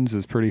amber lens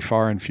is pretty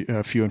few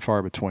and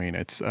far between.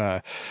 It's,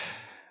 Are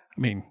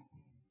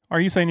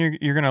you saying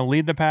you're going to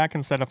lead the pack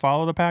instead of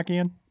follow the pack,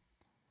 Ian?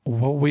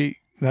 Well,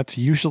 that's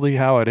usually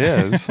how it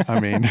is. I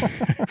mean,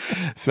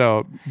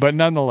 but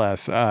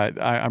nonetheless,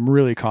 I'm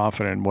really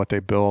confident in what they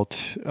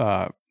built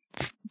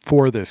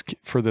for this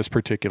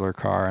particular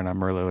car, and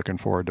I'm really looking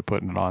forward to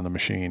putting it on the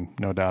machine.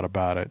 No doubt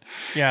about it.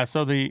 Yeah.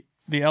 So the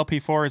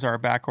LP4s are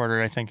back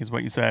ordered, I think is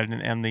what you said,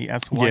 and the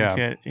S1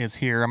 kit is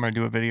here. I'm going to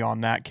do a video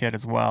on that kit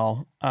as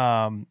well.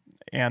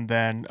 And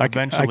then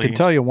eventually, I can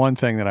tell you one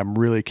thing that I'm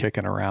really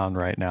kicking around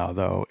right now,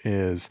 though,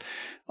 is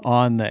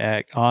on the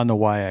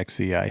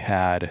YXZ, I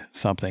had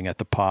something at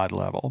the pod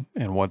level,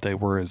 and what they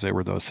were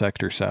those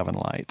Sector 7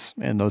 lights,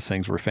 and those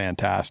things were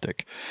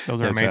fantastic.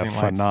 Those are amazing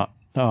lights.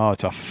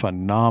 It's a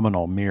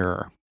phenomenal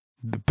mirror.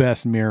 The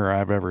best mirror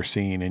I've ever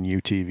seen in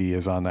UTV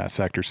is on that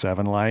Sector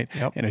 7 light,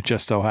 and it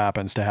just so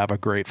happens to have a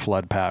great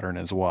flood pattern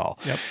as well.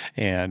 Yep.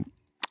 And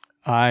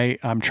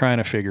I'm trying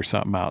to figure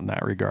something out in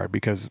that regard,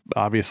 because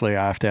obviously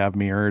I have to have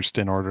mirrors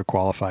in order to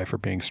qualify for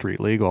being street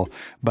legal,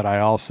 but I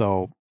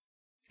also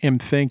am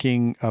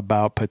thinking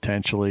about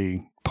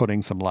potentially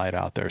putting some light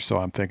out there. So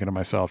I'm thinking to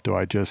myself, do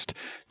I just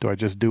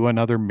do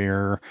another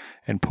mirror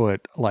and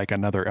put like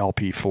another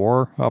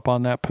LP4 up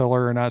on that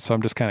pillar or not? So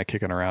I'm just kind of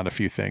kicking around a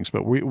few things,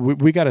 but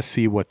we got to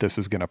see what this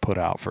is going to put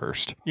out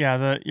first.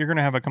 Yeah, you're going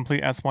to have a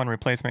complete S1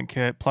 replacement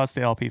kit plus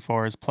the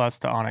LP4s plus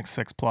the Onyx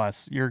 6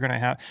 Plus. You're going to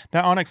have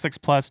that Onyx 6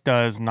 Plus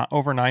does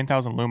over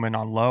 9,000 lumen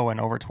on low and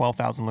over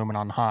 12,000 lumen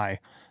on high.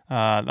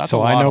 That's so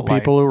a lot. I know of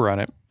light. People who run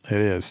it. It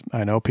is.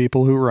 I know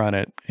people who run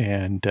it,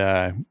 and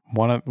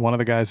one of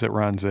the guys that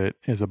runs it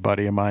is a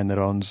buddy of mine that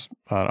owns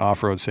an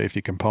off-road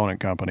safety component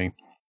company,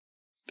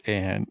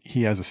 and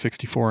he has a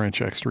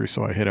 64-inch X3.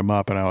 So I hit him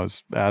up and I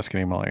was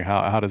asking him, like,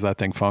 how does that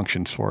thing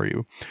functions for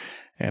you?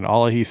 And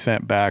all he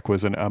sent back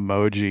was an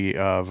emoji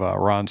of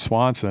Ron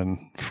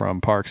Swanson from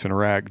Parks and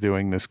Rec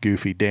doing this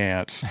goofy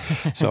dance.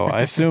 So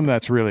I assume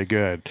that's really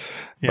good.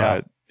 Yeah.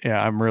 But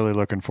yeah, I'm really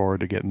looking forward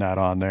to getting that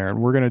on there. And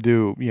we're going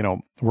to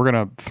we're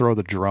going to throw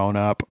the drone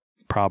up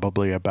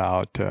probably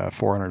about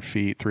 400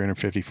 feet,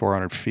 350,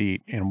 400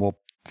 feet, and we'll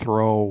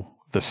throw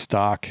the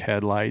stock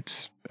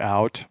headlights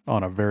out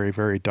on a very,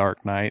 very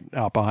dark night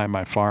out behind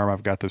my farm.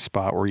 I've got this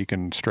spot where you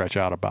can stretch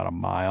out about a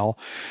mile.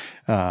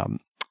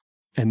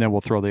 and then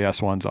we'll throw the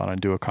S1s on and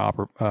do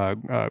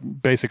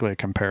basically a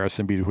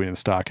comparison between the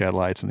stock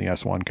headlights and the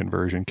S1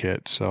 conversion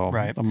kit. So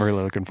I'm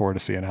really looking forward to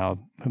seeing how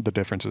the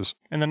differences.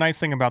 And the nice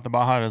thing about the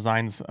Baja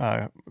Designs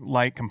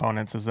light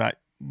components is that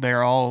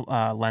they're all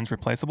lens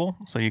replaceable.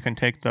 So you can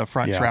take the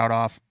front shroud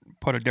off,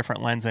 put a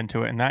different lens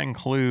into it, and that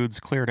includes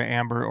clear to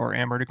amber or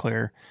amber to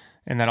clear.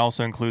 And that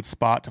also includes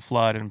spot to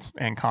flood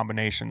and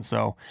combination.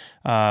 So,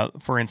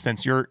 for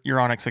instance, your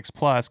Onyx 6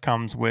 Plus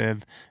comes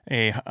with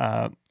a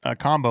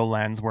combo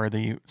lens where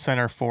the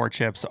center 4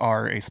 chips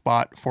are a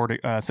spot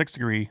 6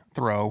 degree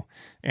throw,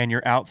 and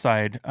your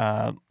outside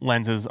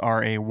lenses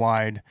are a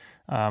wide,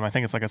 I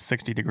think it's like a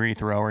 60 degree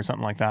throw or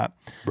something like that.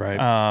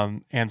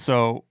 Right. And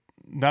so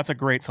that's a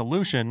great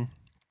solution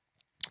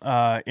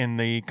in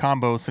the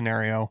combo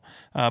scenario,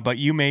 but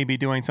you may be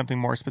doing something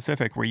more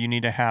specific where you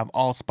need to have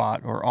all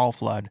spot or all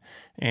flood,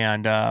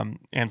 and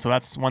so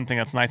that's one thing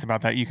that's nice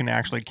about that. You can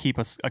actually keep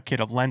a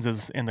kit of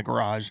lenses in the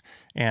garage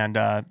and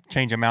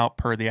change them out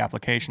per the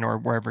application or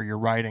wherever you're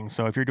riding.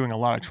 So if you're doing a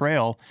lot of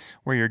trail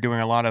where you're doing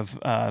a lot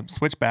of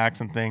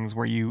switchbacks and things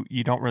where you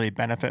don't really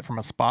benefit from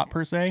a spot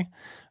per se,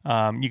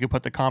 you could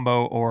put the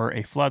combo or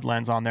a flood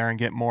lens on there and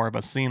get more of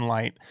a scene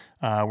light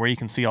where you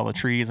can see all the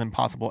trees and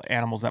possible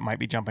animals that might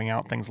be jumping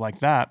out, things like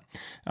that.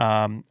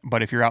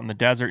 But if you're out in the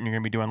desert and you're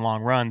going to be doing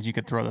long runs, you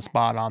could throw the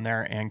spot on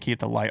there and keep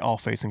the light all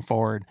facing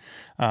forward.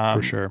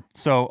 For sure.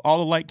 So all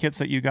the light kits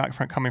that you got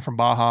coming from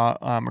Baja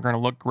are going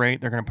to look great.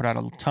 They're going to put out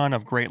a ton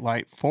of great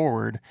light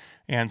forward.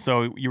 And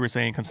so you were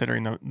saying,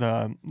 considering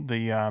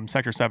the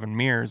Sector 7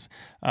 mirrors,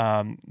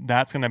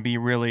 that's going to be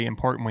really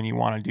important when you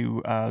want to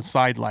do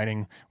side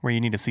lighting where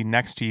you need to see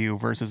next to you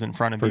versus in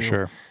front of you. For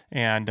sure.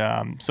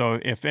 And so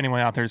if anyone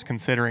out there is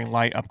considering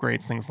light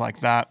upgrades, things like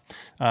that,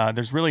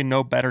 there's really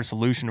no better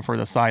solution for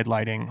the side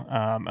lighting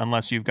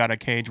unless you've got a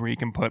cage where you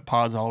can put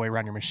pods all the way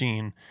around your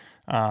machine.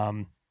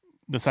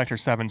 The Sector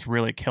 7s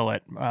really kill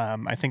it.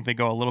 I think they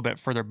go a little bit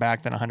further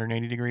back than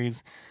 180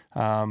 degrees.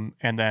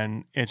 And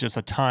then it's just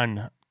a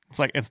ton.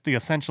 It's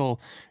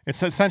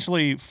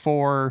essentially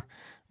 4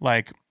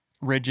 like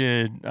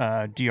rigid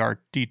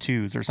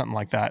D2s or something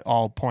like that,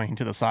 all pointing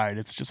to the side.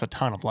 It's just a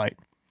ton of light.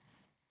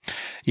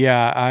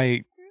 Yeah,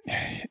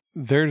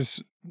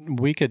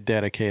 we could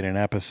dedicate an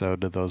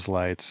episode to those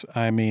lights.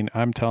 I mean,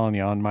 I'm telling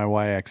you, on my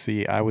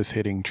YXE, I was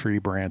hitting tree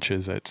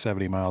branches at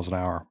 70 miles an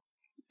hour,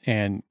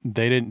 and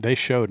they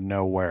showed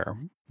nowhere.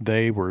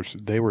 They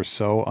were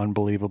so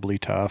unbelievably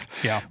tough.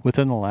 Yeah.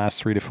 Within the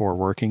last 3 to 4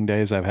 working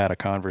days, I've had a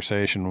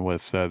conversation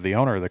with the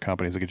owner of the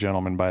company. He's a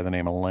gentleman by the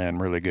name of Lynn,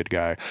 really good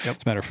guy. Yep.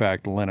 As a matter of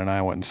fact, Lynn and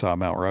I went and saw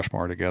Mount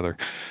Rushmore together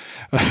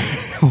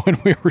when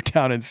we were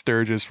down in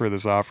Sturgis for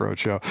this off-road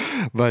show.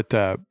 But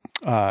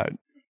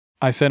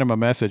I sent him a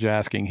message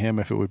asking him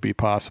if it would be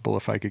possible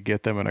if I could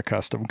get them in a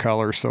custom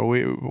color. So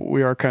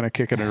we are kind of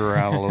kicking it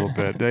around a little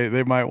bit.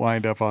 They might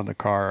wind up on the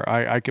car.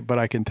 But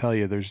I can tell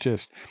you,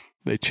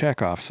 they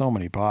check off so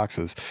many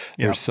boxes.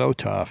 They're Yep. so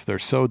tough. They're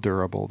so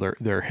durable.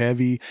 They're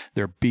heavy.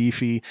 They're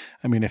beefy.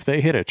 I mean, if they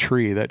hit a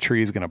tree, that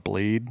tree is going to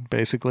bleed,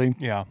 basically.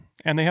 Yeah.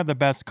 And they have the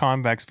best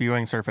convex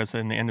viewing surface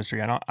in the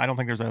industry. I don't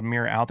think there's a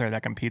mirror out there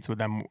that competes with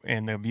them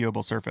in the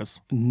viewable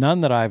surface. None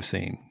that I've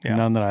seen. Yeah.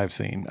 None that I've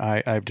seen.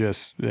 I've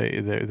just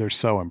they're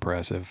so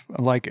impressive.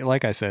 Like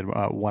I said,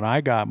 when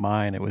I got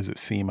mine, it was at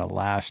SEMA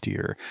last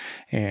year,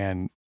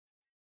 and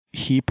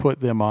he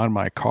put them on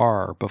my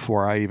car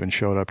before I even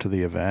showed up to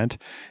the event,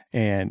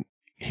 and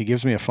he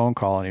gives me a phone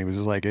call and he was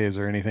just like, "Hey, is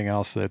there anything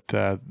else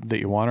that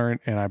you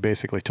want?" And I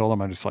basically told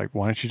him, I'm just like,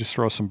 "Why don't you just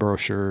throw some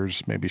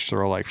brochures, maybe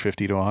throw like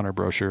 50 to 100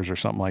 brochures or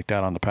something like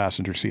that on the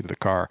passenger seat of the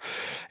car."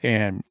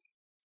 And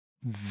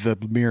the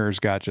mirrors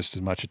got just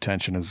as much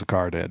attention as the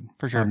car did.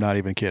 For sure. I'm not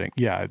even kidding.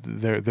 Yeah,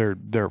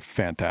 they're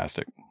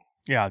fantastic.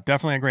 Yeah,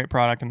 definitely a great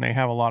product, and they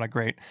have a lot of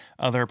great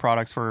other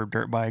products for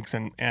dirt bikes,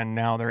 and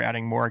now they're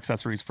adding more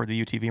accessories for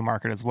the UTV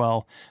market as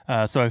well.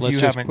 So if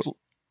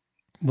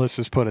let's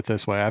just put it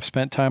this way. I've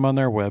spent time on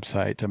their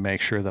website to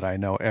make sure that I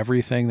know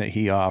everything that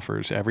he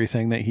offers,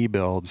 everything that he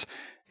builds,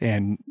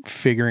 and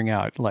figuring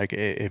out, like,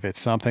 if it's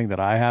something that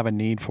I have a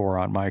need for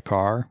on my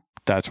car,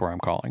 that's where I'm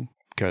calling.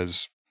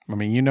 Because, I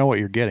mean, you know what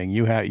you're getting.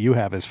 You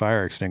have his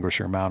fire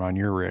extinguisher mount on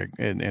your rig,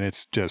 and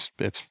it's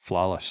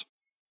flawless.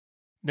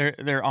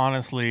 There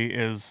honestly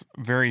is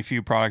very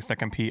few products that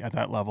compete at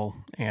that level,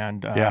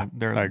 and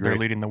they're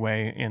leading the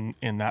way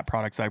in that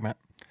product segment.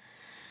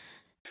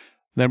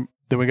 Then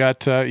we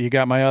got you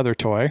got my other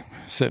toy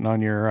sitting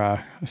on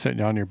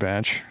your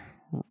bench.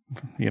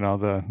 You know,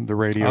 the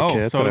radio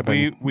kit that I've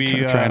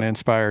been trying to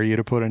inspire you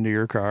to put into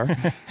your car.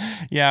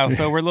 Yeah,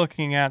 so we're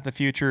looking at the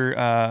future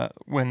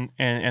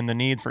and the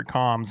need for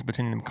comms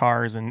between the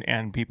cars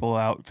and people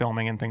out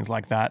filming and things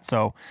like that.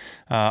 So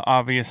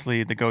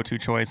obviously the go-to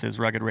choice is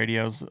Rugged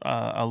Radios,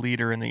 a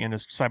leader in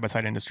the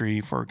side-by-side industry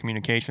for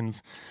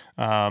communications.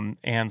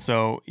 And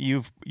so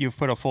you've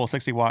put a full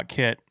 60-watt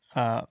kit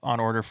on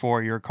order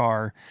for your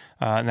car,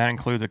 and that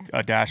includes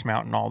a dash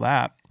mount and all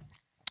that.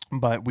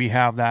 but we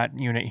have that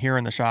unit here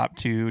in the shop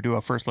to do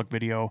a first look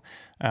video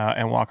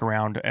and walk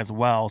around as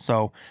well.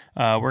 So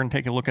we're going to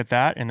take a look at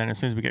that, and then as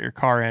soon as we get your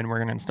car in, we're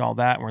going to install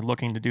that. And we're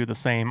looking to do the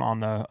same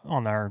on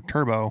our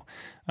turbo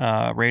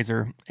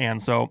RZR,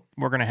 and so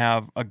we're going to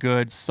have a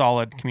good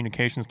solid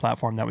communications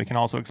platform that we can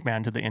also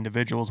expand to the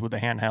individuals with the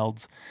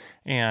handhelds.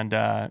 And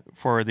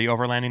for the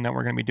overlanding that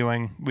we're going to be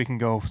doing, we can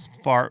go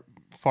far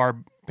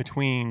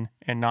between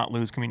and not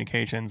lose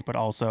communications, but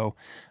also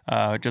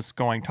just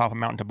going top of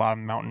mountain to bottom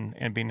of mountain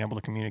and being able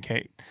to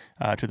communicate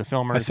to the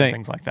filmers and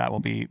things like that will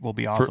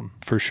be awesome.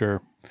 For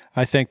sure.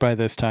 I think by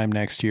this time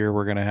next year,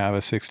 we're going to have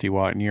a 60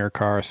 watt in your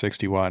car, a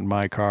 60 watt in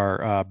my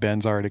car.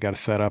 Ben's already got a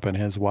setup in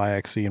his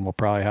YXE, and we'll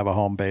probably have a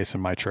home base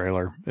in my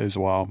trailer as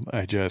well.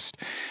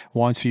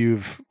 Once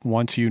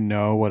you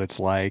know what it's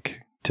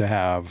like to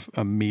have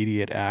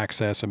immediate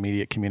access,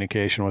 immediate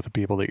communication with the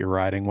people that you're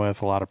riding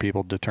with, a lot of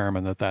people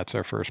determine that that's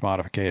their first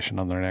modification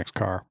on their next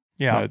car.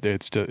 Yeah.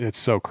 It's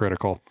so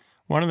critical.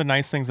 One of the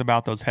nice things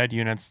about those head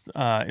units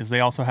is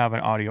they also have an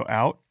audio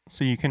out,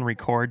 so you can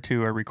record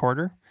to a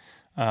recorder.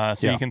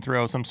 You can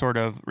throw some sort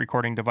of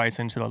recording device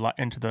into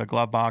the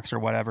glove box or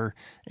whatever,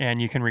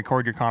 and you can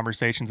record your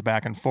conversations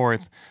back and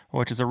forth,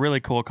 which is a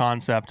really cool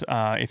concept.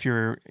 If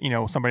you're,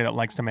 somebody that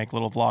likes to make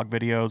little vlog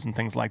videos and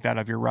things like that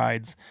of your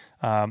rides,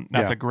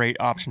 that's a great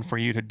option for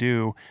you to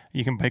do.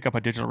 You can pick up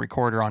a digital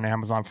recorder on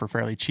Amazon for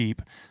fairly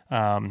cheap.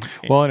 And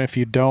if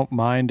you don't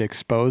mind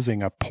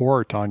exposing a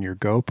port on your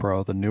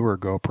GoPro, the newer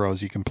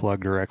GoPros, you can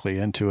plug directly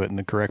into it.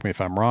 And correct me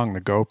if I'm wrong,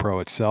 the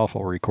GoPro itself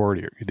will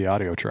record the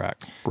audio track.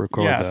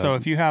 So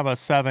if you have a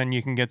 7,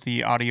 you can get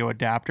the audio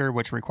adapter,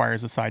 which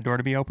requires the side door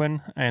to be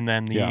open. And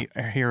then the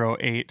Hero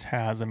 8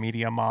 has a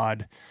media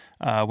mod,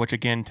 which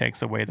again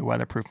takes away the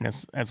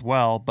weatherproofness as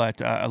well,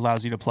 but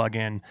allows you to plug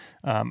in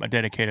a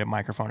dedicated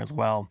microphone as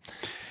well.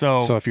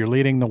 So if you're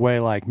leading the way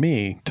like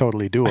me,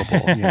 totally doable.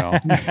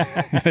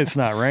 It's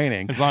not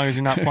raining. As long as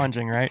you're not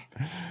plunging, right?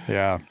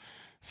 Yeah.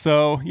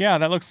 So yeah,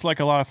 that looks like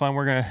a lot of fun.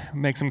 We're going to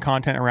make some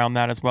content around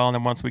that as well. And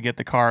then once we get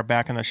the car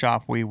back in the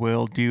shop, we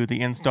will do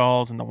the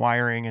installs and the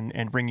wiring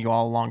and bring you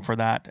all along for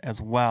that as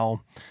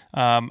well.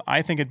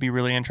 I think it'd be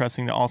really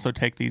interesting to also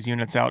take these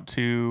units out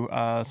to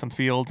some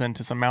fields and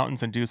to some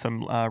mountains and do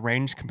some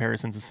range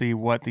comparisons to see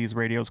what these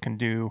radios can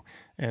do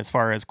as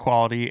far as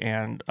quality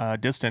and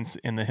distance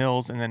in the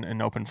hills and then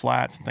in open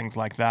flats and things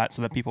like that,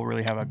 so that people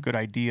really have a good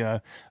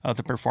idea of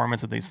the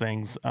performance of these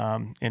things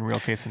in real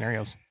case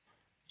scenarios.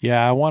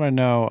 Yeah, I want to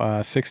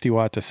know 60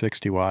 watt to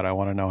 60 watt. I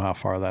want to know how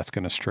far that's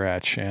going to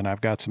stretch. And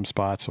I've got some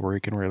spots where we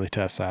can really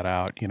test that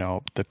out.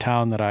 The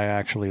town that I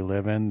actually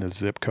live in, the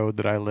zip code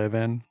that I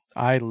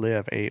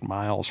live 8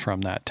 miles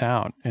from that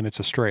town, and it's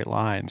a straight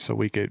line. So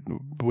we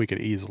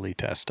could easily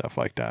test stuff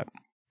like that.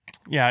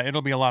 Yeah,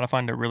 it'll be a lot of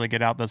fun to really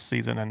get out this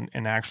season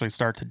and actually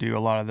start to do a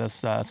lot of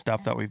this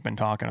stuff that we've been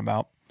talking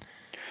about.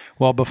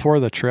 Well, before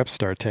the trips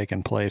start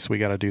taking place, we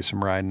got to do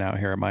some riding out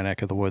here at my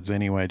neck of the woods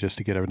anyway, just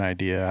to get an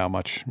idea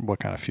what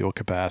kind of fuel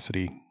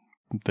capacity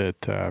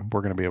that we're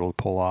going to be able to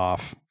pull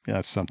off.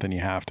 That's something you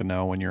have to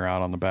know when you're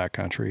out on the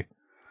backcountry.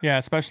 Yeah,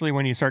 especially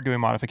when you start doing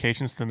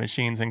modifications to the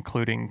machines,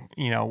 including,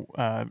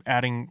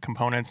 adding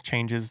components,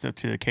 changes to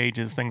the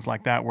cages, things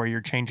like that, where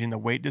you're changing the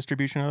weight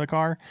distribution of the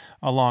car,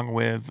 along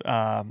with,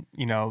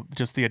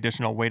 just the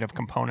additional weight of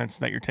components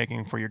that you're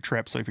taking for your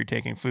trip. So if you're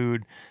taking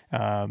food,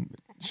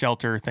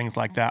 shelter, things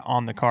like that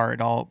on the car, it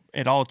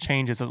all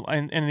changes,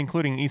 and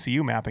including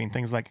ECU mapping,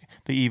 things like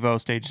the Evo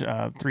Stage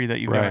 3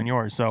 that you've got on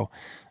yours. So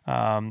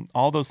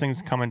all those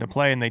things come into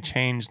play, and they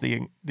change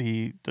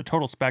the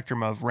total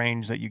spectrum of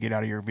range that you get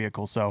out of your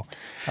vehicle. So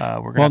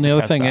we're going to the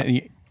other test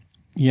thing,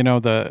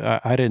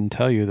 that. I didn't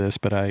tell you this,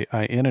 but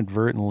I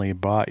inadvertently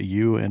bought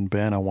you and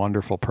Ben a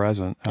wonderful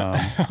present.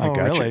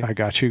 Really? I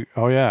got you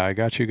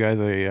guys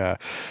a.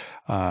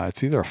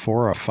 It's either a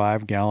 4 or a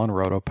 5 gallon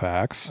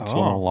Rotopax. It's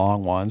one of the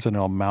long ones, and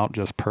it'll mount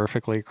just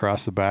perfectly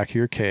across the back of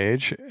your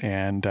cage.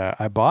 And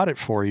I bought it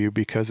for you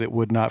because it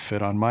would not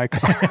fit on my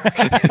car.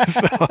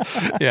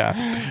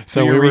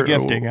 So you're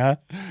regifting, huh?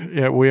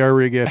 Yeah, we are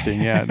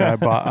regifting. Yeah,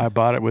 I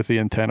bought it with the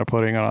intent of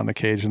putting it on the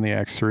cage in the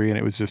X3, and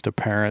it was just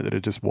apparent that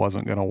it just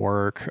wasn't going to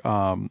work.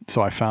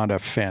 So I found a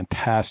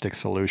fantastic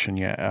solution.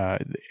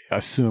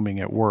 Assuming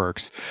it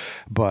works,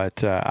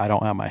 but I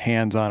don't have my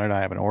hands on it.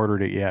 I haven't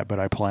ordered it yet, but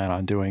I plan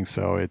on doing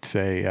so. It's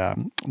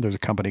there's a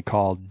company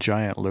called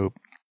Giant Loop.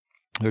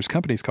 There's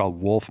companies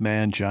called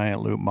Wolfman,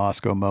 Giant Loop,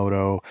 Moscow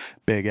Moto,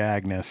 Big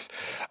Agnes.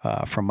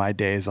 From my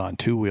days on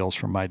two wheels,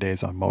 from my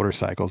days on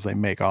motorcycles, they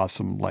make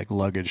awesome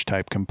luggage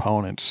type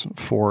components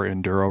for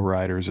enduro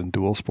riders and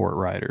dual sport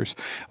riders.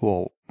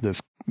 Well,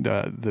 this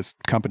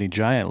company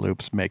Giant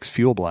Loops makes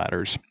fuel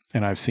bladders.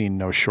 And I've seen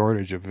no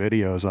shortage of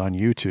videos on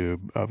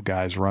YouTube of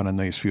guys running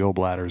these fuel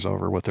bladders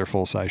over with their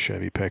full-size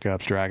Chevy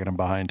pickups, dragging them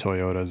behind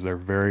Toyotas. They're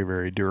very,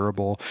 very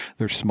durable.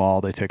 They're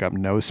small. They take up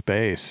no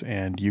space,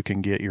 and you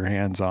can get your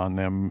hands on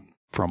them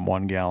from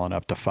 1 gallon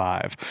up to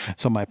 5.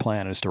 So my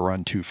plan is to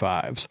run 2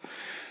 5s.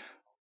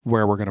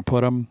 Where we're going to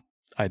put them,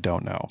 I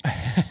don't know.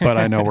 But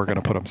I know we're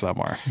going to put them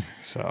somewhere.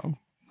 So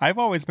I've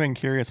always been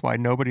curious why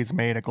nobody's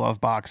made a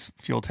glove box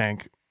fuel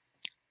tank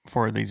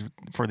for these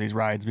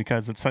rides,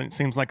 because it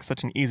seems like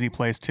such an easy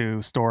place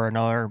to store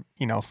another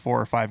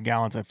 4 or 5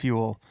 gallons of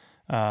fuel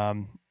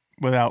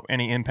without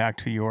any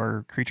impact to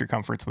your creature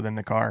comforts within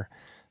the car.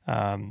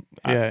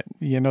 The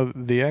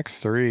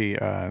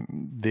X3,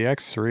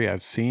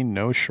 I've seen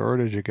no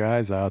shortage of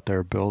guys out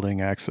there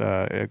building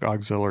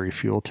auxiliary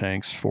fuel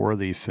tanks for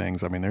these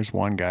things. I mean, there's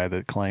one guy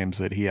that claims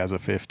that he has a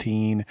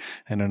 15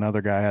 and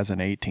another guy has an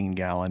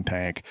 18-gallon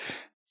tank.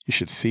 You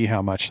should see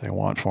how much they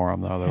want for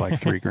them, though. They're like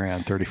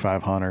 $3,000,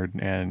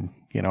 $3,500. And,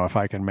 if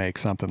I can make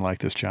something like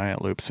this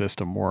giant loop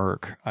system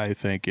work, I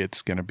think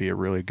it's going to be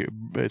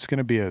it's going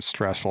to be a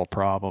stressful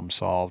problem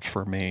solved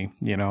for me.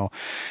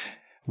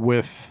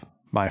 With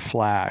my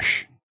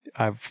Flash,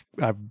 I've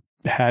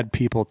had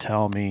people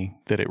tell me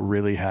that it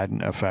really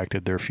hadn't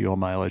affected their fuel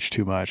mileage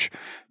too much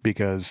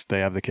because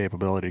they have the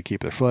capability to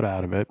keep their foot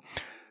out of it.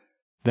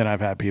 Then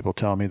I've had people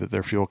tell me that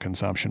their fuel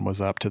consumption was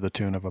up to the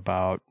tune of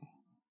about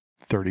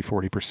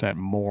 30-40%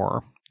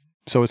 more.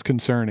 So it's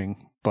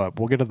concerning, but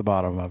we'll get to the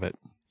bottom of it.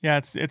 Yeah,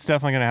 it's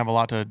definitely going to have a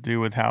lot to do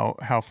with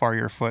how far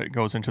your foot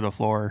goes into the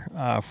floor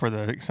for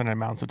the extended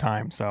amounts of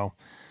time. So,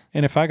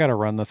 and if I got to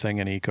run the thing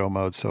in eco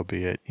mode, so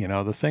be it.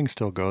 The thing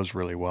still goes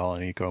really well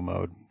in eco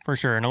mode. For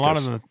sure. And a lot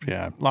of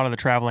the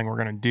traveling we're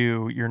going to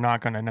do, you're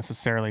not going to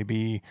necessarily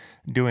be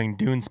doing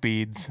dune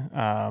speeds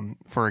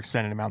for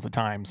extended amounts of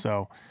time.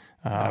 So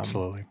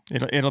absolutely,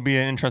 it'll be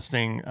an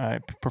interesting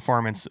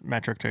performance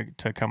metric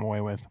to come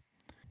away with.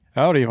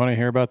 Oh, do you want to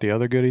hear about the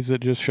other goodies that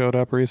just showed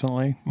up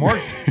recently? More?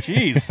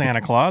 Geez, Santa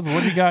Claus,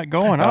 what do you got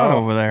going on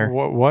over there?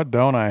 What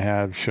don't I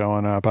have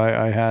showing up?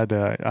 I had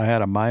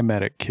a My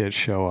Medic kit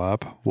show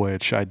up,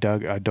 which I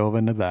dove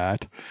into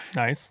that.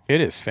 Nice.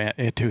 It is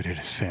it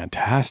is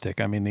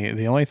fantastic. I mean,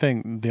 the only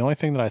thing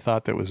that I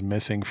thought that was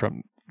missing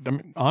from,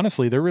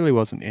 honestly, there really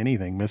wasn't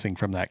anything missing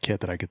from that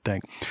kit that I could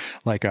think,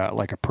 like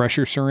a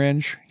pressure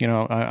syringe.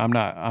 I'm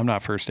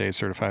not first aid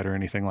certified or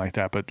anything like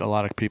that, but a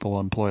lot of people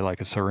employ like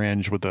a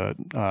syringe with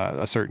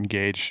a certain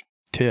gauge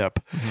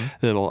tip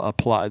that'll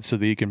apply so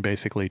that you can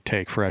basically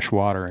take fresh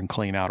water and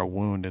clean out a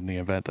wound in the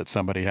event that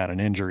somebody had an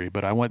injury.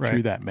 But I went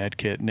through that med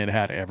kit and it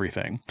had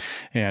everything,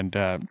 and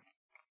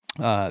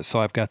so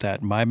I've got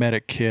that My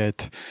Medic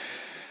kit.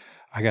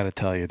 I got to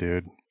tell you,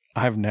 dude,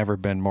 I've never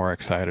been more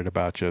excited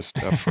about just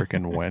a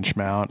freaking winch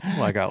mount.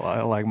 I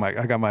got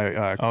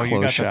my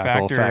close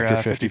shackle Factor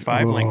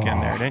 55 link in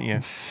there, didn't you?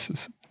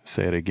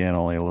 Say it again,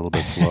 only a little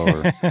bit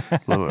slower.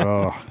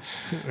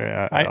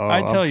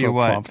 I tell you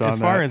what, as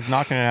far as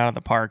knocking it out of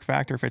the park,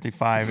 Factor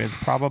 55 is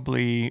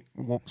probably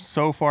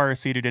so far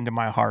seated into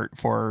my heart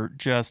for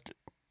just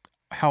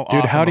how awesome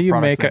of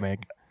products they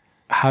make.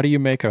 How do you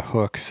make a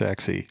hook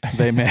sexy?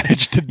 They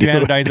managed to do you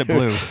anodize it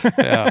blue.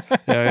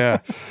 Yeah.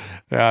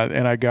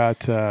 And I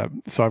got,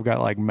 so I've got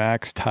like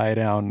max tie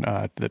down,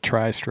 the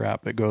tri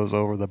strap that goes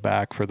over the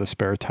back for the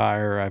spare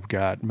tire. I've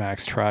got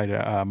max tie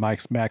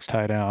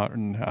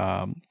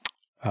down,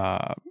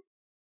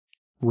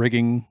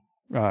 rigging,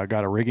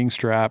 got a rigging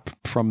strap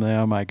from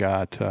them. I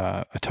got,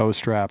 a toe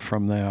strap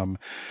from them.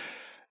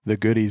 The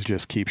goodies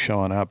just keep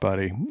showing up,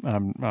 buddy.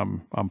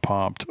 I'm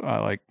pumped. I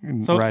like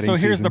so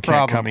here's the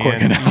problem,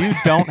 Ian. You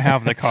don't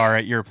have the car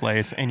at your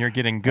place and you're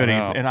getting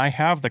goodies, and I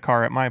have the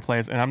car at my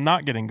place and I'm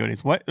not getting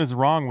goodies. What is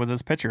wrong with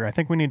this picture? I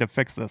think we need to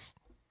fix this.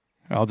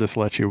 I'll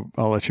let you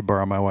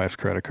borrow my wife's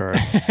credit card.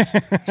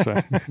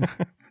 So,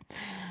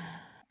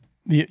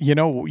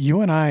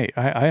 you and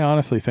I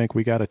honestly think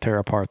we got to tear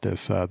apart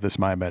this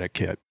My Medic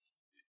kit.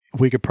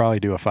 We could probably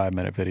do a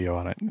 5-minute video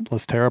on it.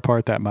 Let's tear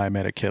apart that My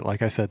Medic kit.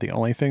 Like I said, the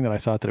only thing that I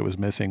thought that it was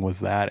missing was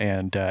that,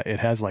 and it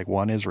has like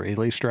one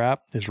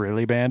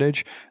Israeli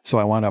bandage. So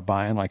I wound up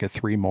buying like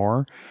 3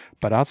 more.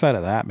 But outside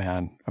of that,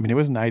 man, I mean, it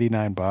was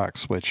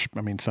 $99, which,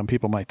 I mean, some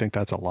people might think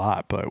that's a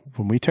lot, but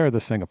when we tear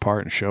this thing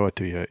apart and show it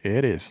to you,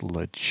 it is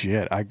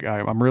legit.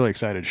 I'm really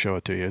excited to show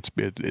it to you.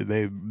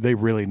 They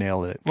really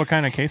nailed it. What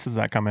kind of case does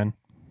that come in?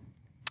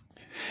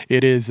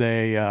 It is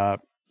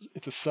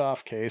it's a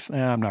soft case.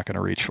 I'm not going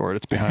to reach for it.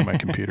 It's behind my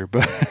computer,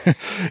 but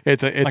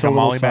it's like a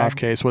little soft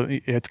case.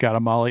 It's got a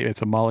Molly.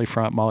 It's a Molly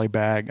front, Molly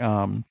bag.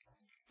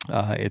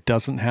 It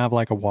doesn't have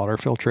like a water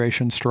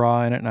filtration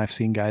straw in it, and I've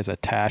seen guys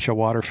attach a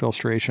water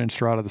filtration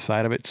straw to the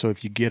side of it. So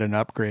if you get an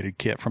upgraded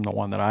kit from the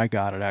one that I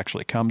got, it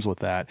actually comes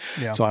with that.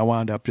 Yeah. So I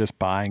wound up just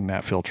buying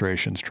that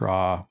filtration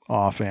straw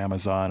off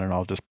Amazon, and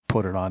I'll just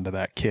put it onto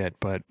that kit.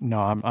 But no,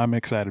 I'm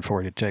excited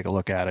for you to take a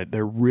look at it.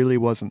 There really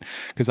wasn't,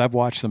 because I've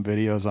watched some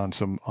videos on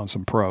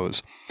some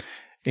pros,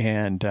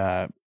 and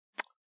the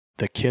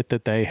kit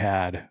that they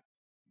had,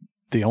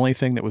 the only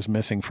thing that was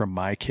missing from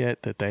my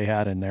kit that they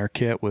had in their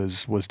kit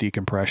was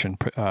decompression.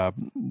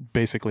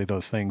 Basically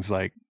those things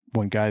like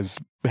when guys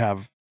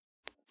have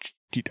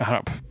dude,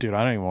 I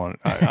don't even want.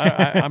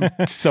 I'm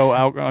so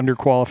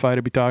underqualified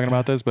to be talking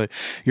about this, but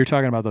you're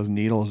talking about those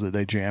needles that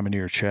they jam into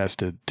your chest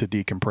to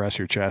decompress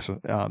your chest.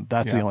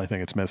 That's the only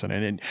thing it's missing.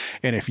 And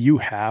if you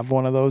have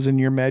one of those in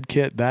your med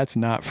kit, that's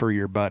not for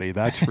your buddy.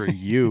 That's for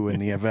you in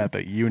the event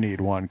that you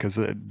need one. Because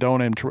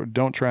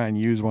don't try and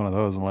use one of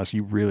those unless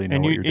you really know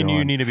what you're doing. And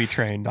you need to be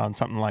trained on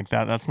something like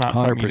that. That's not 100%.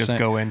 Something you just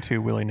go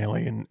into willy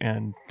nilly and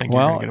think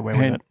you're going to get away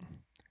with it.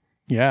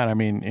 Yeah, I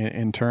mean,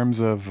 in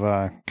terms of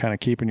kind of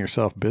keeping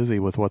yourself busy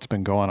with what's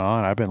been going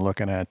on, I've been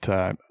looking at,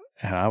 and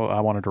I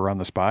wanted to run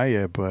this by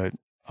you, but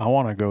I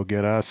want to go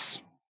get us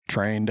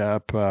trained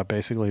up,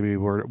 basically be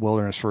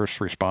wilderness first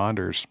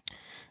responders.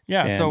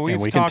 Yeah, so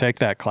we can take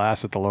that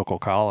class at the local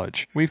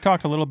college. We've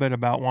talked a little bit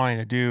about wanting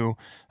to do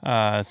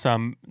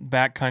some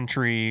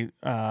backcountry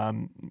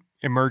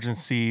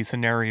emergency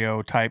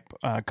scenario type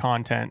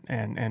content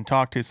and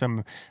talk to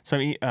some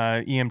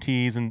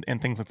EMTs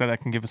and things like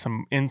that can give us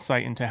some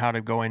insight into how to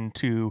go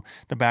into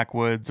the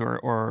backwoods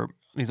or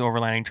these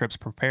overlanding trips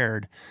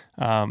prepared.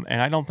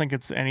 And I don't think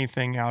it's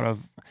anything out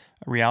of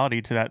reality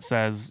to that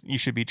says you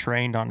should be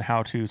trained on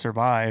how to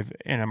survive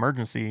in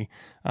emergency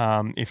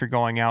if you're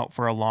going out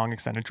for a long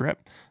extended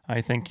trip.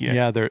 I think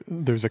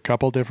there's a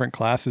couple different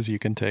classes you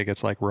can take.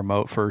 It's like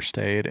remote first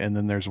aid, and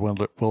then there's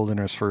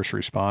wilderness first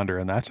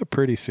responder, and that's a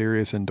pretty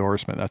serious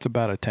endorsement. That's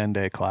about a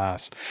 10-day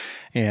class.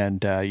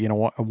 And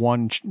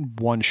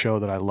one show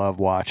that I love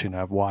watching,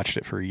 I've watched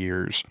it for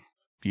years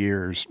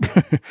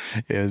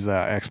is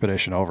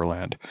Expedition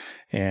Overland,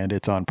 and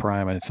it's on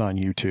Prime and it's on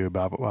YouTube.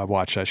 I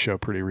watch that show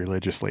pretty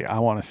religiously. I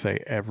want to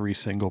say every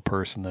single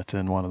person that's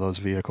in one of those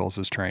vehicles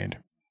is trained.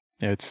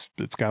 It's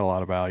got a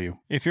lot of value.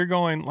 If you're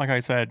going, like I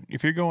said,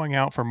 if you're going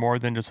out for more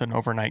than just an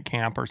overnight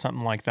camp or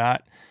something like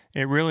that,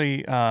 it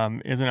really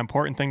is an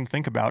important thing to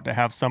think about, to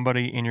have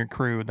somebody in your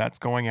crew that's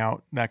going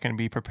out that can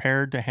be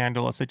prepared to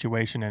handle a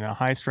situation in a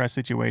high stress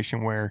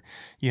situation where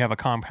you have a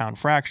compound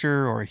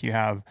fracture or if you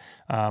have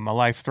a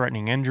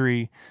life-threatening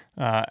injury,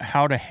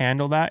 how to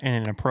handle that in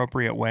an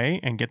appropriate way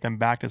and get them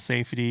back to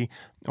safety.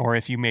 Or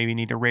if you maybe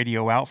need to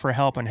radio out for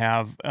help and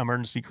have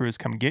emergency crews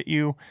come get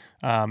you,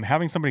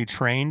 having somebody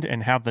trained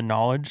and have the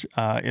knowledge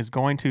is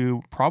going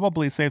to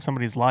probably save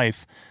somebody's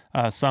life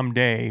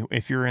someday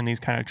if you're in these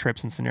kind of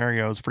trips and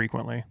scenarios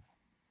frequently.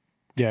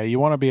 Yeah, you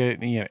want to be,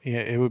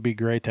 it would be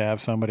great to have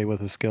somebody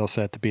with a skill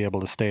set to be able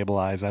to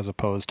stabilize as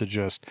opposed to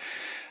just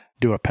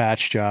do a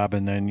patch job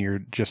and then you're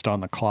just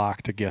on the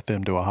clock to get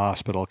them to a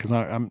hospital. Because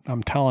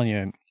I'm telling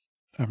you,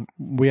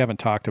 we haven't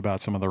talked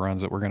about some of the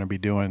runs that we're going to be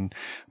doing,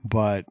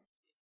 but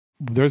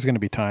there's going to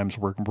be times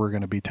where we're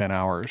going to be 10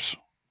 hours.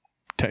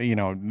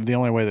 The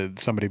only way that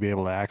somebody be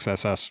able to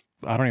access us,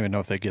 I don't even know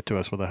if they get to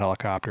us with a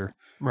helicopter.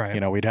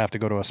 Right. We'd have to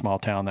go to a small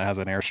town that has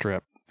an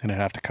airstrip and it'd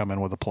have to come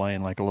in with a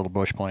plane, like a little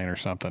bush plane or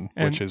something,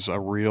 which is a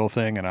real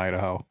thing in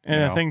Idaho.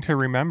 And the thing to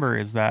remember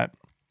is that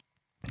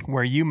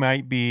where you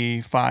might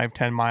be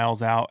 5-10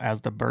 miles out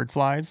as the bird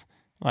flies,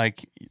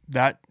 like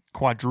that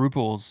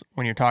quadruples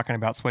when you're talking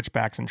about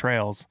switchbacks and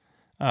trails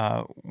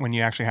when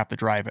you actually have to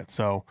drive it.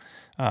 So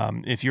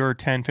if you're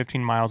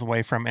 10-15 miles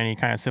away from any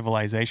kind of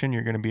civilization,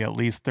 you're going to be at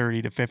least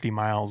 30 to 50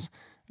 miles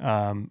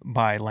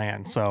by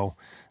land. So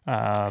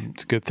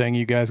it's a good thing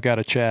you guys got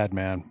a Chad,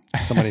 man.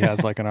 Somebody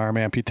has like an arm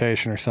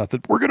amputation or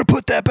something, we're going to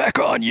put that back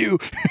on you.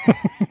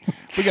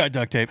 We got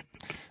duct tape.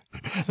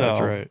 So, that's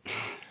right.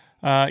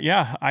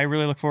 Yeah, I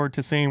really look forward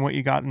to seeing what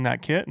you got in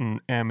that kit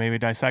and maybe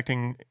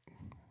dissecting.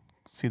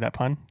 See that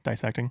pun?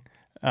 Dissecting.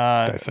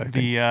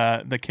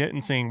 The kit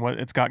and seeing what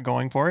it's got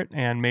going for it,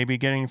 and maybe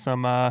getting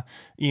some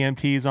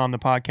EMTs on the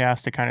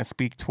podcast to kind of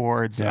speak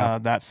towards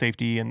that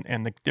safety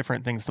and the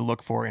different things to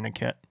look for in a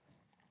kit.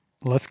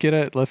 Let's get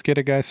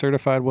a guy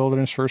certified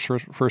wilderness first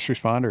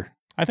responder.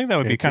 I think that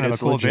would be kind of a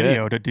cool legit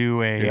video to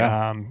do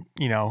a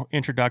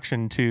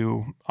introduction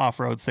to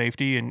off-road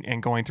safety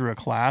and going through a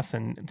class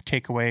and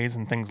takeaways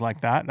and things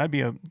like that. That'd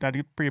be a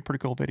pretty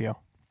cool video.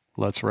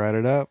 Let's write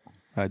it up.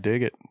 I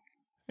dig it.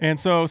 And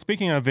so,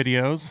 speaking of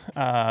videos,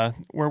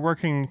 we're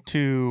working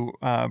to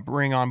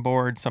bring on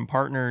board some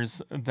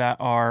partners that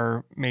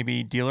are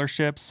maybe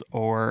dealerships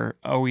or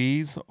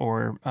OEs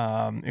or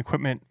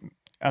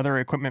other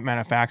equipment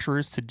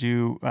manufacturers to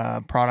do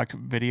product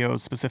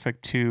videos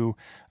specific to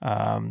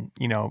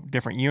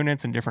different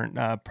units and different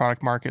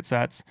product market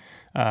sets.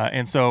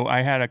 And so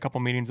I had a couple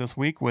meetings this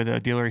week with a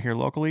dealer here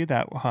locally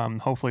that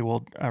hopefully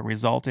will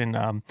result in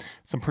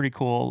some pretty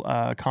cool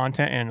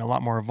content and a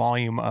lot more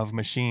volume of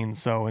machines.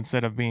 So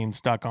instead of being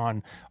stuck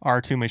on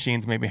R2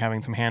 machines, maybe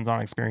having some hands-on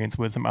experience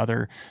with some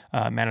other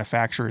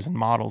manufacturers and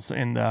models.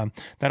 And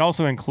that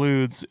also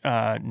includes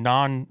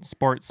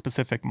non-sport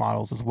specific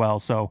models as well.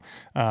 So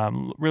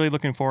really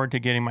looking forward to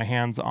getting my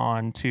hands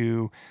on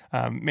to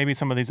maybe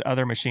some of these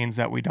other machines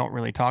that we don't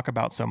really talk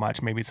about so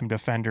much, maybe some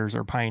Defenders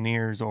or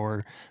Pioneers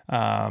or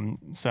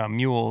some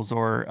Mules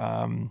or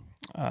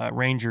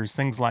Rangers,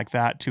 things like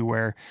that, to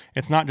where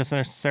it's not just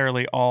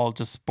necessarily all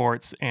just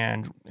sports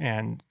and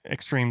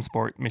extreme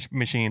sport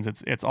machines.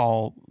 It's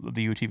all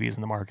the UTVs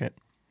in the market.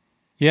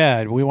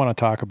 Yeah, we want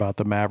to talk about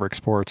the Maverick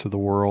Sports of the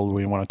world.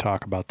 We want to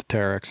talk about the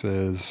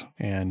Terexes,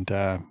 and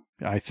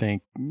I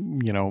think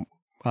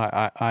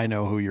I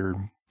know who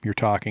you're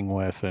talking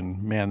with,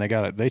 and man,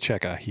 they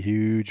check a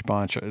huge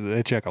bunch.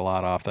 They check a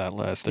lot off that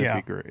list.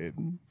 It'd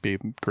be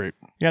great.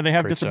 Yeah, they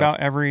have great just stuff. about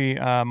every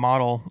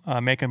model,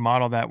 make and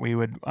model that we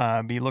would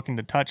be looking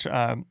to touch.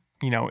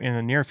 In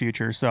the near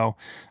future. So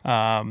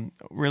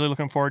really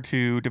looking forward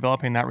to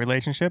developing that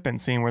relationship and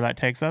seeing where that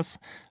takes us.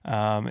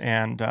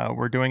 And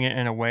we're doing it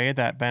in a way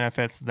that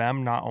benefits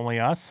them, not only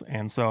us.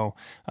 And so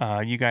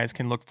you guys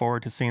can look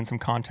forward to seeing some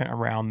content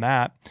around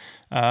that.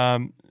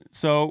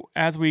 So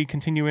as we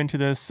continue into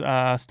this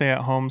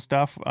stay-at-home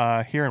stuff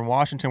here in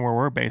Washington, where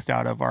we're based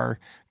out of, our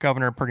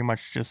governor pretty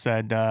much just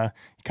said,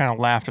 he kind of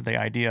laughed at the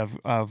idea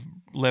of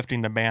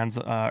lifting the bans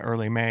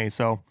early May.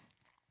 So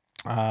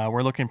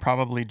we're looking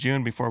probably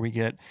June before we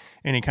get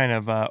any kind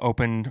of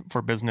open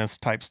for business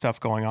type stuff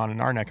going on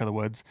in our neck of the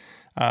woods.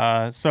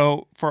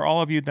 So for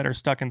all of you that are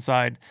stuck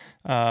inside,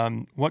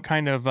 what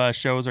kind of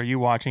shows are you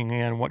watching,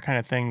 and what kind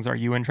of things are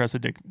you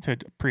interested to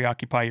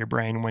preoccupy your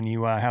brain when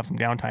you have some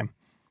downtime?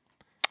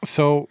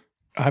 So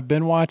I've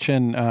been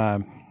watching,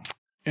 I'm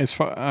just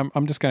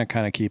going to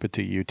kind of keep it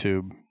to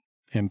YouTube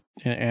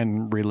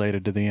and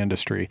related to the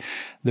industry.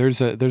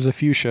 There's a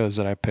few shows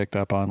that I picked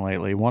up on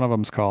lately. One of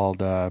them's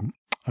called,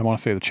 I want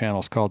to say the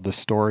channel's called The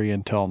Story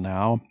Until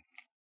Now.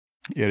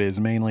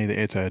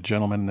 It's a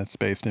gentleman that's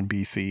based in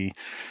BC.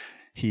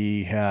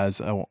 He has,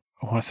 I want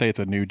to say it's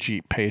a new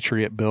Jeep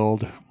Patriot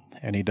build,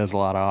 and he does a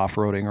lot of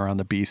off-roading around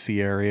the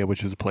BC area,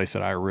 which is a place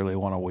that I really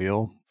want to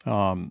wheel.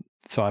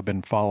 So I've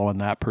been following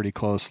that pretty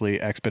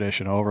closely.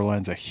 Expedition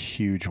Overland's a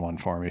huge one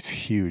for me. It's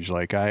huge.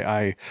 Like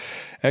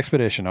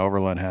Expedition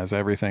Overland has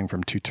everything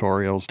from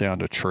tutorials down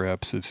to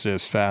trips. It's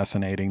just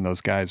fascinating.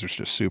 Those guys are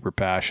just super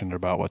passionate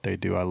about what they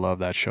do. I love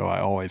that show. I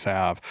always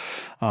have.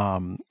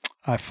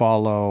 I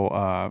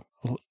follow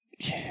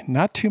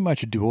not too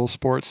much dual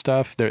sport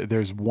stuff.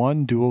 There's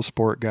one dual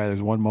sport guy.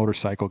 There's one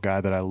motorcycle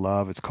guy that I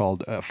love. It's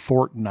called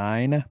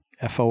Fortnine,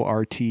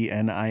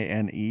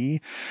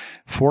 Fortnine.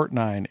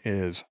 Fortnine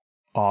is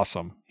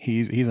awesome.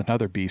 He's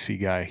another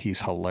BC guy.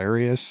 He's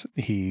hilarious.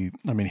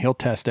 He'll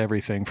test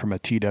everything from a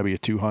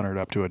TW200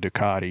 up to a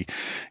Ducati,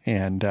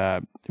 and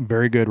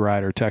very good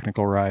rider,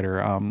 technical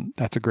rider.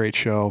 That's a great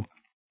show.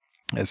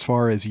 As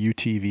far as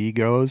UTV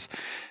goes,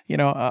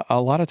 a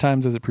lot of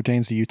times as it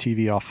pertains to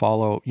UTV, I'll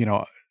follow,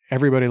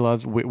 everybody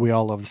loves, we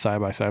all love the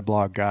side-by-side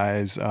blog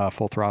guys,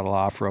 Full Throttle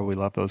Off-Road. We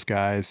love those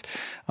guys.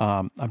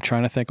 I'm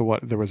trying to think of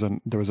there was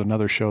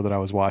another show that I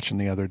was watching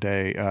the other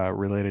day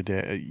related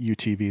to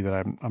UTV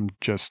that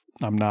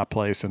I'm not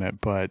placing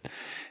it, but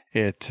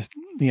it,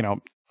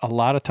 a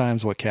lot of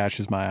times what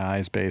catches my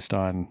eyes based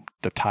on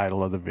the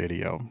title of the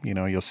video,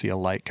 you'll see a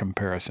light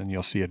comparison,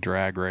 you'll see a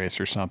drag race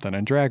or something,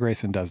 and drag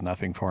racing does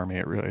nothing for me.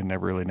 It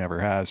really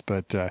never has.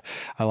 But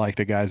I like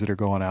the guys that are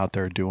going out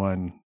there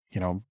doing,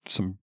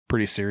 some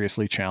pretty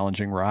seriously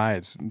challenging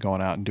rides,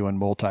 going out and doing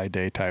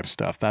multi-day type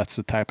stuff. That's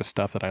the type of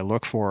stuff that I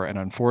look for. And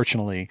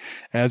unfortunately,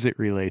 as it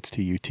relates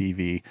to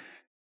UTV,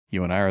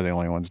 you and I are the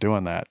only ones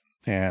doing that.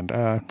 And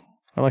I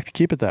like to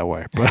keep it that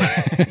way.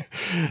 But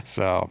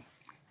so...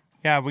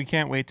 Yeah, we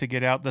can't wait to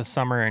get out this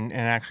summer and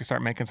actually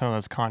start making some of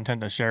this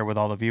content to share with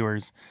all the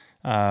viewers.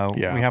 We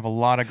have a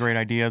lot of great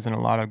ideas and a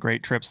lot of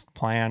great trips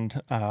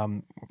planned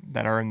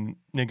that are in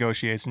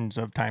negotiations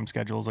of time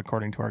schedules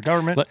according to our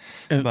government.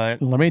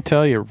 But let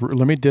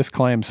me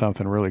disclaim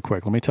something really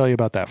quick. Let me tell you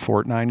about that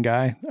Fortnine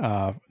guy.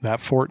 That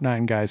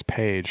Fortnine guy's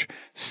page,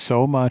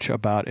 so much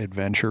about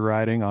adventure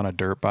riding on a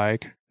dirt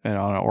bike and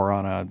on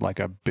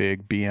a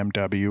big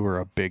BMW or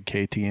a big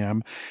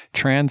KTM,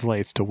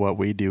 translates to what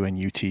we do in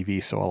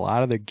UTV. So a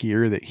lot of the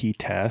gear that he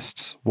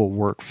tests will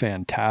work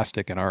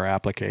fantastic in our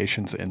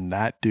applications, and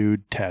that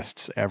dude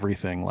tests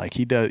everything. Like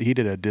he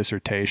did a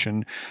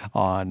dissertation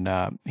on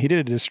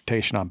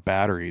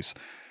batteries,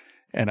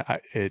 and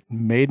it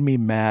made me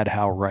mad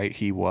how right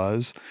he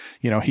was.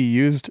 He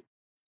used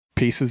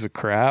pieces of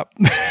crap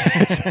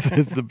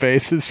as the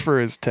basis for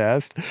his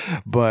test,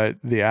 but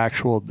the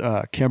actual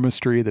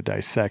chemistry, the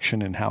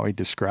dissection, and how he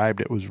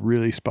described it was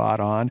really spot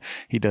on.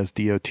 He does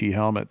DOT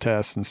helmet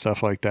tests and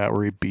stuff like that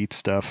where he beats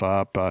stuff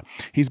up.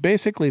 He's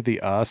basically the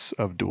us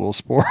of dual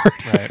sport.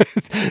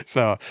 Right.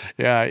 So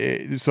yeah,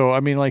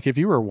 if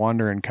you were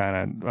wondering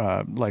kind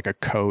of like a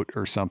coat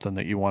or something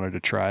that you wanted to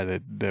try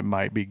that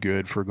might be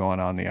good for going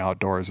on the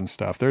outdoors and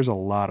stuff, there's a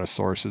lot of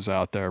sources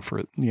out there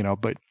for,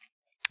 but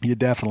you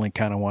definitely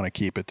kind of want to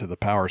keep it to the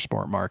power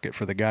sport market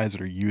for the guys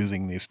that are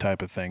using these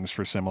type of things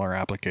for similar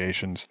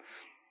applications.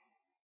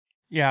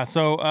 Yeah.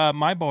 So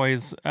my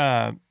boys,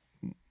 I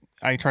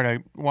try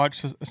to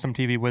watch some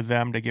TV with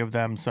them to give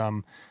them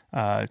some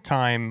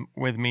time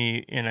with me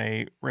in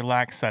a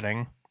relaxed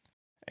setting.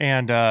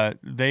 And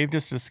they've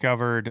just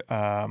discovered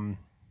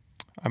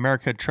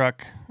America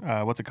Truck,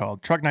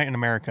 Truck Night in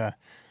America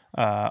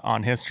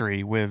on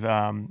History with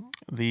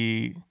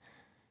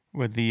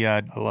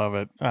I love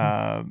it.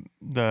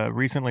 The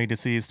recently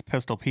deceased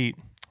Pistol Pete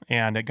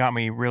and it got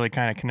me really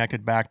kind of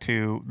connected back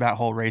to that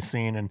whole race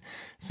scene. And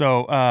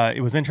so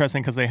it was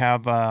interesting because they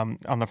have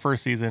on the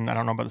first season, I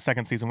don't know about the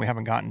second season, we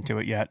haven't gotten to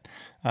it yet.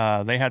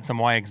 They had some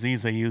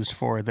YXZs they used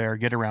for their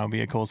get around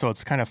vehicles, so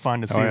it's kind of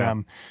fun to see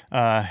them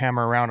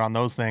hammer around on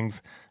those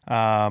things.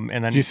 And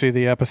then did you see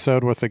the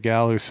episode with the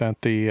gal who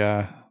sent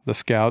the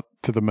scout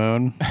to the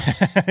moon?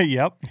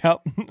 Yep.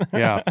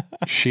 Yeah,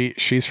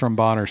 she's from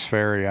Bonner's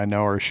Ferry. I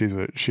know her.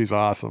 She's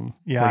awesome.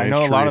 Yeah, I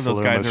know a lot of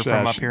those guys are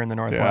from up here in the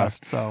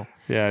Northwest. So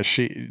yeah,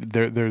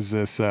 there's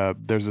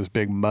this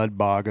big mud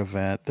bog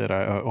event that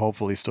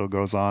hopefully still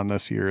goes on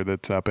this year.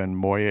 That's up in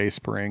Moyer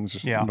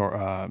Springs.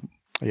 Yeah.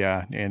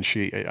 Yeah, and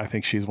I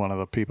think she's one of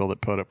the people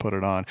that put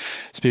it on.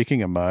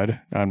 Speaking of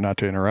mud, not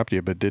to interrupt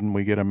you, but didn't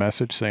we get a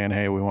message saying,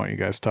 hey, we want you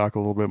guys to talk a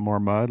little bit more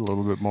mud, a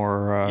little bit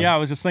more... yeah, I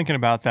was just thinking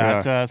about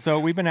that. Yeah. So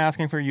we've been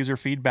asking for user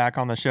feedback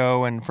on the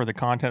show and for the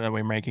content that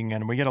we're making,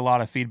 and we get a lot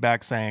of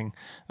feedback saying,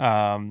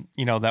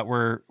 that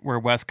we're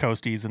West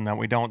Coasties and that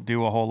we don't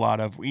do a whole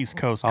lot of East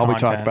Coast content. We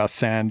talk about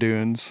sand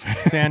dunes.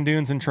 Sand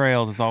dunes and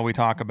trails is all we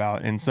talk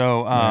about. And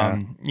so,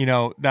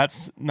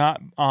 that's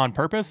not on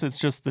purpose. It's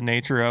just the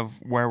nature of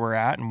where we're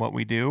at and what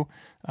we do,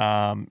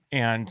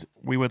 and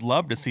we would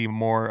love to see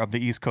more of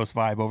the East Coast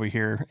vibe over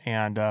here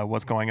and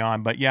what's going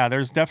on. But yeah,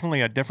 there's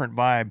definitely a different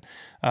vibe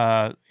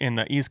in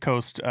the East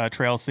Coast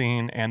trail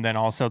scene, and then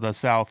also the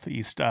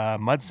Southeast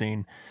mud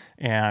scene,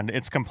 and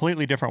it's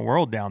completely different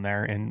world down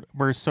there. And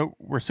we're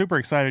super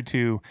excited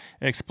to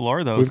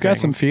explore those. We've got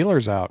some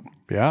feelers out.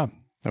 Yeah.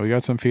 We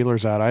got some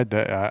feelers out.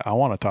 I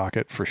want to talk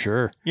it for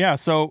sure. Yeah.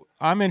 So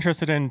I'm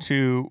interested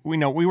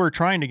we were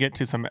trying to get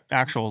to some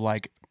actual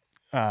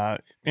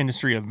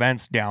industry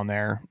events down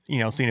there,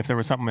 seeing if there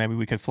was something maybe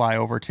we could fly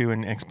over to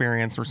and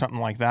experience or something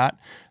like that.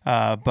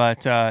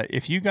 But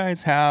if you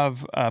guys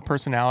have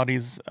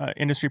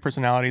industry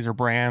personalities or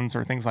brands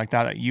or things like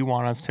that you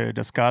want us to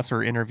discuss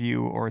or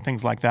interview or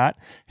things like that,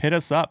 hit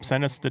us up,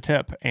 send us the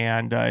tip.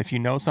 And if you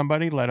know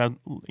somebody,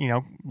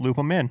 loop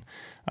them in.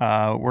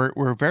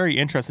 We're very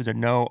interested to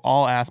know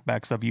all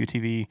aspects of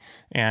UTV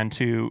and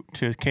to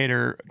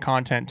cater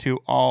content to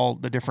all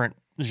the different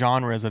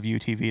genres of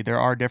UTV. There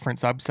are different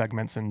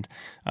subsegments, and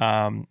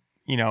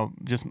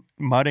just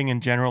mudding in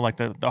general, like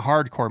the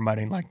hardcore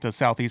mudding, like the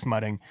Southeast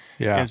mudding,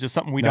 is just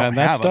something we don't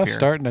have up here.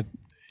 Starting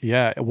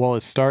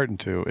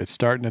to, it's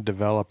starting to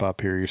develop up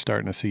here. You're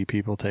starting to see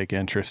people take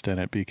interest in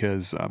it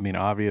because,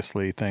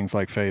 obviously things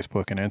like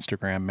Facebook and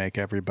Instagram make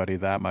everybody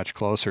that much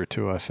closer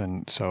to us,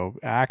 and so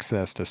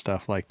access to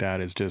stuff like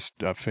that is just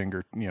a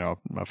finger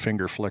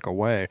flick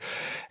away,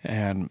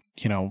 and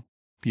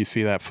you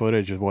see that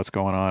footage of what's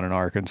going on in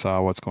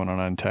Arkansas, what's going on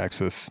in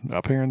Texas.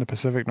 Up here in the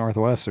Pacific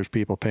Northwest, there's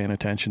people paying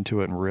attention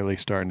to it and really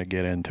starting to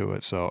get into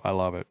it. So I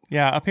love it.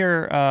 Yeah, up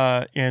here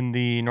in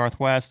the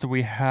Northwest,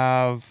 we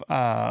have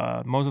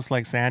Moses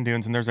Lake Sand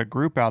Dunes, and there's a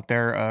group out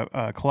there,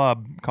 a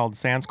club called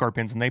Sand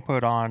Scorpions, and they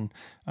put on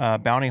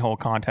bounty hole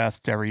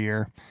contests every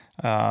year.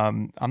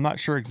 I'm not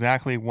sure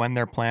exactly when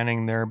they're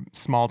planning their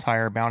small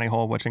tire bounty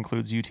hole, which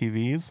includes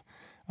UTVs.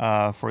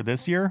 For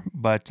this year,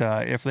 but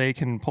if they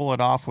can pull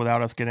it off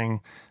without us getting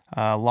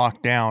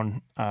locked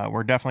down,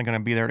 we're definitely going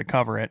to be there to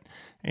cover it.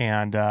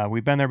 And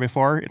we've been there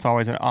before. It's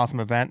always an awesome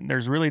event.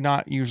 There's really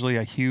not usually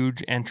a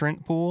huge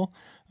entrant pool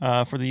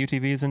for the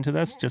UTVs into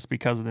this, just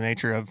because of the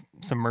nature of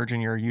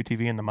submerging your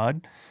UTV in the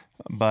mud.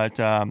 But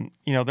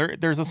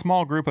there's a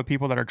small group of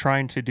people that are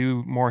trying to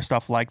do more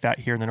stuff like that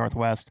here in the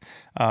Northwest,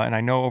 and I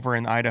know over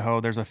in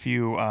Idaho there's a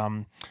few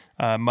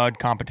mud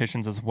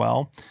competitions as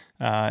well.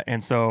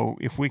 And so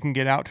if we can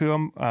get out to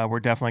them, we're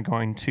definitely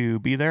going to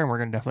be there, and we're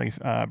going to definitely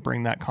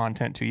bring that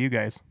content to you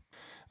guys.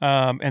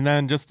 And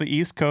then just the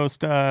East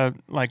Coast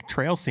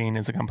trail scene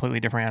is a completely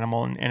different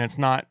animal, and it's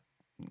not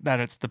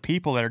that it's the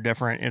people that are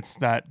different, it's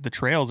that the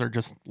trails are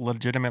just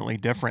legitimately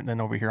different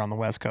than over here on the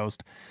West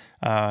Coast.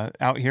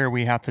 Out here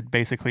we have to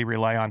basically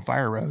rely on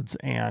fire roads,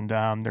 and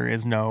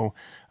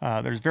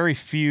there's very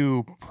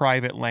few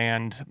private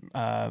land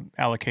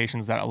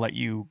allocations that let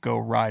you go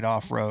ride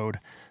off-road.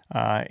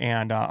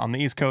 And on the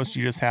East Coast,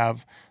 you just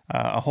have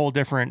a whole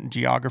different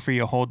geography,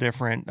 a whole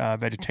different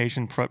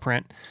vegetation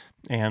footprint.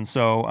 And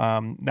so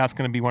that's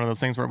going to be one of those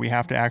things where we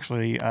have to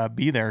actually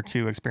be there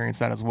to experience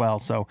that as well.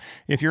 So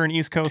if you're an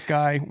East Coast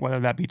guy, whether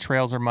that be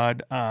trails or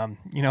mud,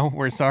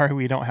 we're sorry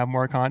we don't have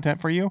more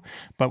content for you,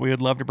 but we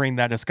would love to bring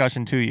that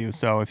discussion to you.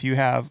 So if you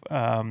have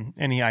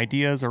any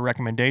ideas or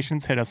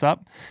recommendations, hit us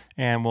up,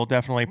 and we'll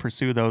definitely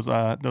pursue those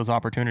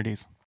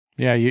opportunities.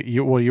 Yeah,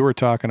 you were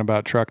talking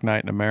about Truck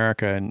Night in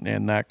America,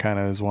 and that kind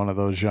of is one of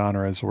those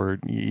genres where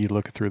you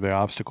look through the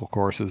obstacle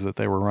courses that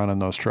they were running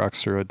those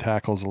trucks through. It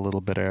tackles a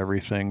little bit of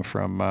everything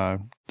from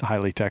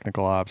highly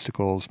technical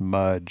obstacles,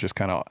 mud, just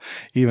kind of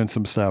even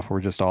some stuff where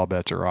just all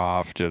bets are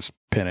off, just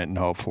pin it and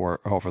hope for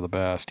the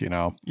best,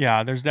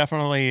 Yeah, there's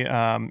definitely,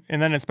 and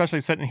then especially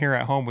sitting here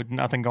at home with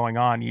nothing going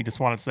on, you just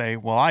want to say,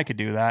 well, I could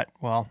do that.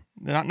 Well,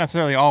 not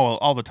necessarily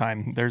all the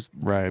time.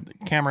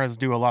 Cameras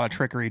do a lot of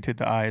trickery to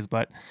the eyes,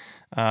 but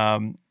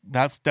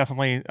that's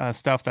definitely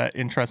stuff that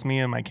interests me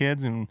and my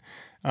kids, and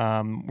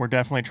we're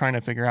definitely trying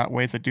to figure out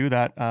ways to do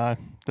that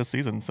this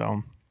season.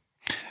 So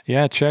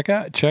Yeah, check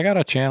out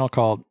a channel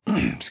called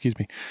excuse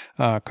me,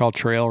 called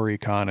Trail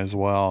Recon as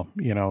well.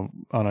 You know,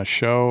 on a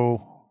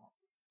show,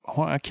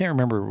 I can't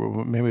remember,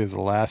 maybe it was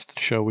the last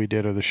show we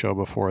did or the show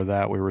before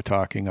that, we were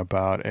talking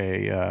about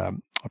a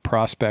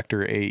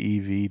Prospector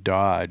AEV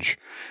Dodge,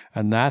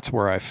 and that's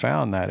where I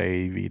found that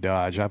AEV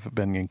Dodge. I've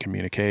been in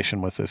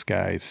communication with this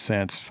guy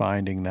since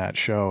finding that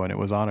show, and it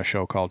was on a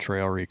show called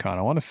Trail Recon.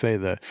 I want to say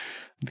the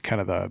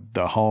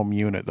home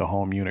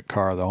unit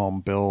car, the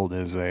home build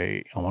is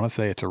I want to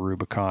say it's a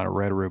Rubicon, a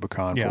red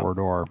Rubicon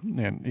 4-door,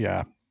 and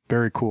yeah,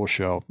 very cool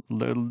show.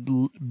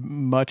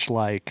 Much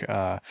like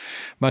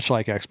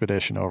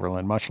Expedition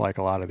Overland, much like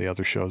a lot of the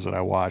other shows that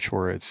I watch,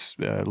 where it's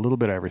a little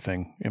bit of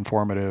everything,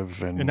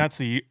 informative, and that's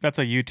a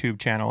YouTube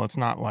channel. It's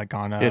not like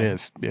on it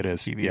is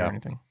TV or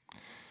anything.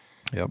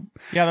 Yep.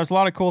 Yeah, there's a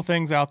lot of cool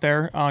things out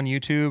there on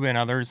YouTube and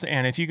others.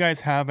 And if you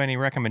guys have any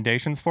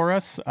recommendations for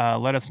us,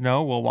 let us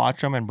know. We'll watch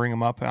them and bring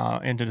them up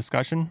into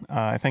discussion.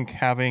 I think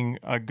having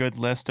a good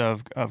list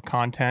of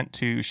content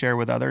to share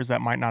with others that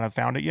might not have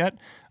found it yet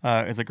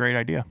is a great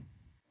idea.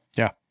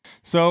 Yeah.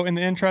 So in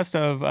the interest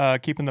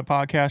of keeping the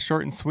podcast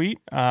short and sweet,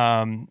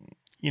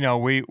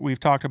 we've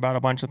talked about a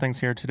bunch of things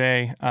here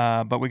today,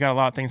 but we got a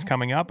lot of things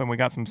coming up, and we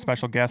got some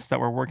special guests that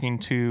we're working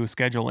to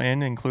schedule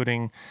in,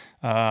 including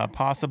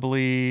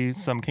possibly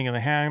some King of the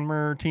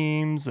Hammer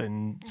teams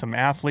and some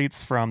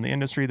athletes from the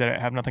industry that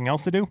have nothing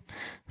else to do.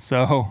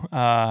 So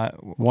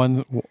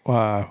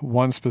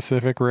one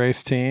specific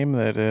race team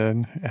that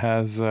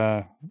has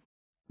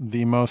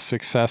the most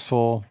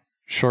successful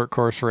short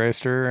course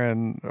racer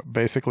and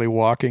basically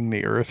walking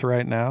the earth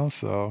right now.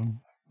 So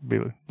be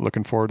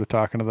looking forward to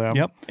talking to them.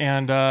 Yep.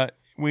 And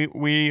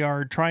we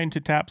are trying to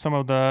tap some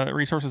of the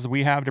resources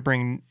we have to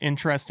bring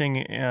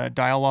interesting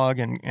dialogue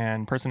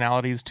and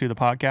personalities to the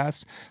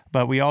podcast,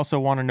 but we also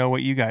want to know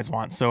what you guys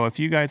want. So if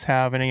you guys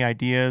have any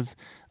ideas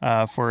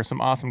for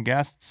some awesome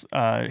guests,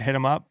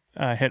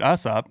 hit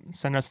us up,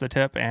 send us the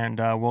tip, and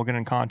we'll get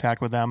in contact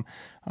with them.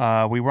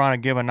 We want to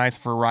give a nice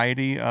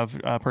variety of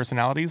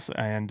personalities,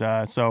 and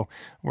so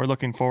we're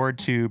looking forward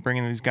to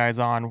bringing these guys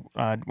on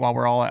while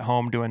we're all at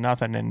home doing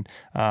nothing.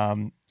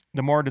 And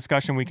the more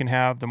discussion we can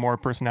have, the more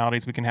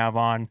personalities we can have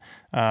on.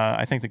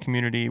 I think the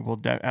community will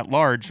at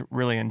large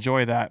really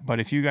enjoy that. But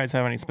if you guys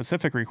have any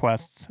specific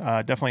requests,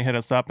 definitely hit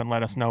us up and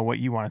let us know what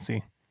you want to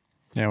see.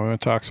 Yeah, we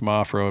want to talk some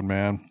off-road,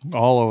 man.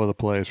 All over the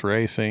place,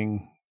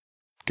 racing,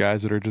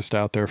 guys that are just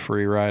out there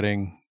free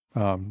riding.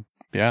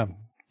 Yeah,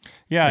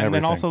 and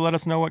then also let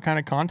us know what kind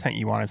of content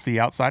you want to see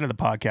outside of the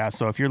podcast.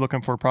 So if you're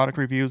looking for product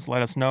reviews,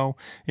 let us know.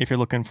 If you're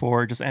looking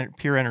for just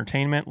pure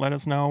entertainment, let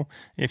us know.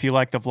 If you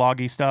like the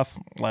vloggy stuff,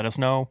 let us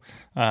know.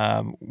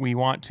 We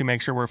want to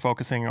make sure we're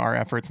focusing our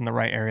efforts in the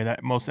right area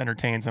that most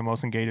entertains and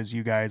most engages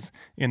you guys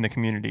in the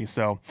community.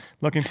 So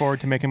looking forward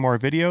to making more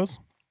videos.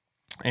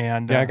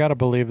 And yeah, I got to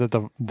believe that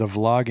the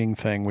vlogging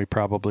thing, we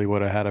probably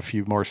would have had a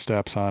few more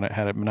steps on it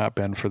had it not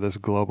been for this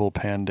global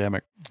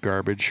pandemic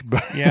garbage.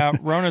 But yeah,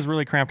 Rona's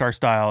really cramped our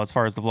style as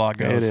far as the vlog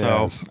goes.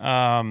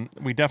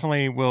 We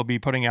definitely will be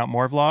putting out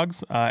more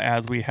vlogs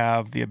as we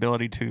have the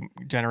ability to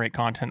generate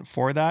content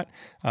for that.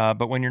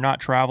 But when you're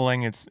not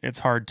traveling, it's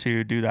hard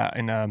to do that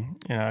in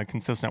a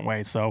consistent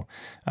way. So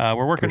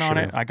we're working on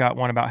it. I got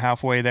one about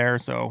halfway there.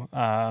 So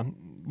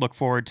look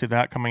forward to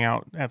that coming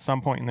out at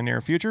some point in the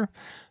near future.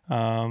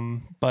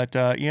 But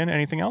Ian,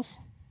 anything else?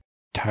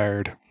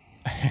 Tired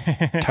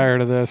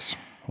of this.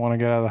 Want to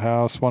get out of the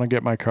house, want to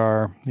get my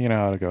car. You know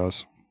how it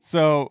goes.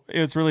 So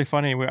it's really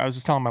funny. I was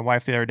just telling my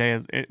wife the other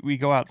day, we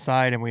go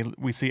outside and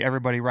we see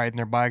everybody riding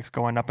their bikes,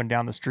 going up and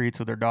down the streets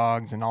with their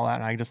dogs and all that.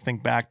 And I just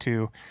think back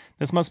to,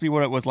 this must be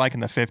what it was like in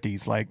the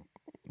 50s. Like,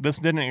 this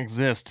didn't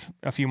exist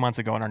a few months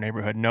ago in our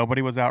neighborhood.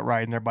 Nobody was out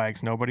riding their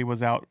bikes. Nobody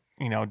was out,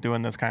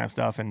 doing this kind of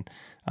stuff. And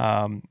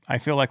I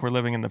feel like we're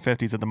living in the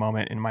 50s at the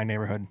moment in my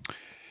neighborhood.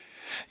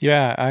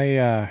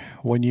 Yeah,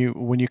 when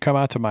you come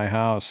out to my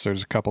house,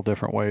 there's a couple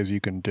different ways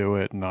you can do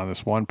it, and on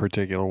this one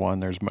particular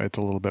one, it's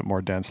a little bit more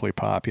densely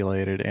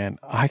populated, and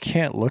I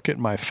can't look at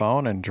my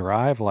phone and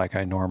drive like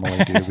I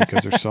normally do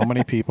because there's so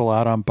many people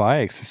out on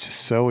bikes. It's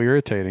just so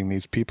irritating.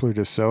 These people are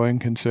just so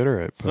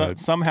inconsiderate. But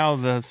somehow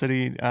the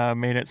city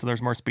made it so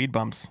there's more speed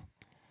bumps.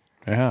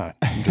 Yeah,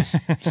 you just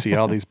see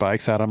all these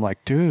bikes out. I'm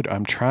like, dude,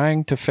 I'm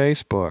trying to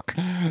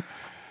Facebook.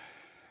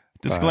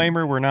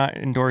 Disclaimer, we're not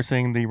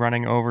endorsing the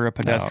running over of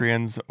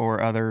pedestrians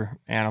or other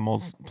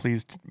animals.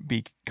 Please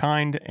be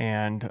kind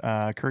and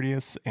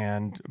courteous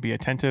and be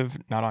attentive,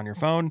 not on your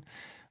phone.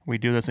 We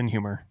do this in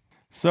humor.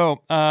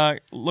 So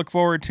look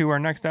forward to our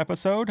next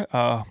episode.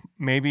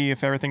 Maybe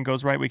if everything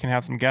goes right, we can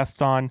have some guests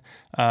on.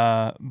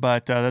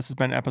 But this has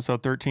been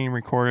episode 13,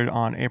 recorded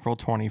on April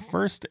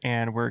 21st,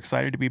 and we're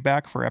excited to be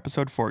back for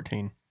episode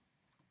 14.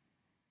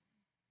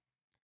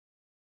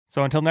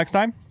 So until next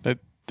time.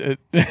 The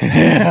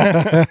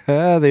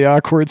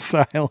awkward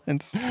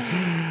silence.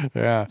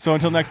 Yeah. So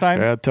until next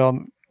time.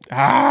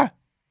 Yeah,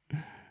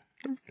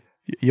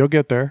 you'll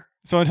get there.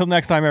 So until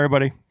next time,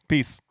 everybody.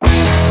 Peace.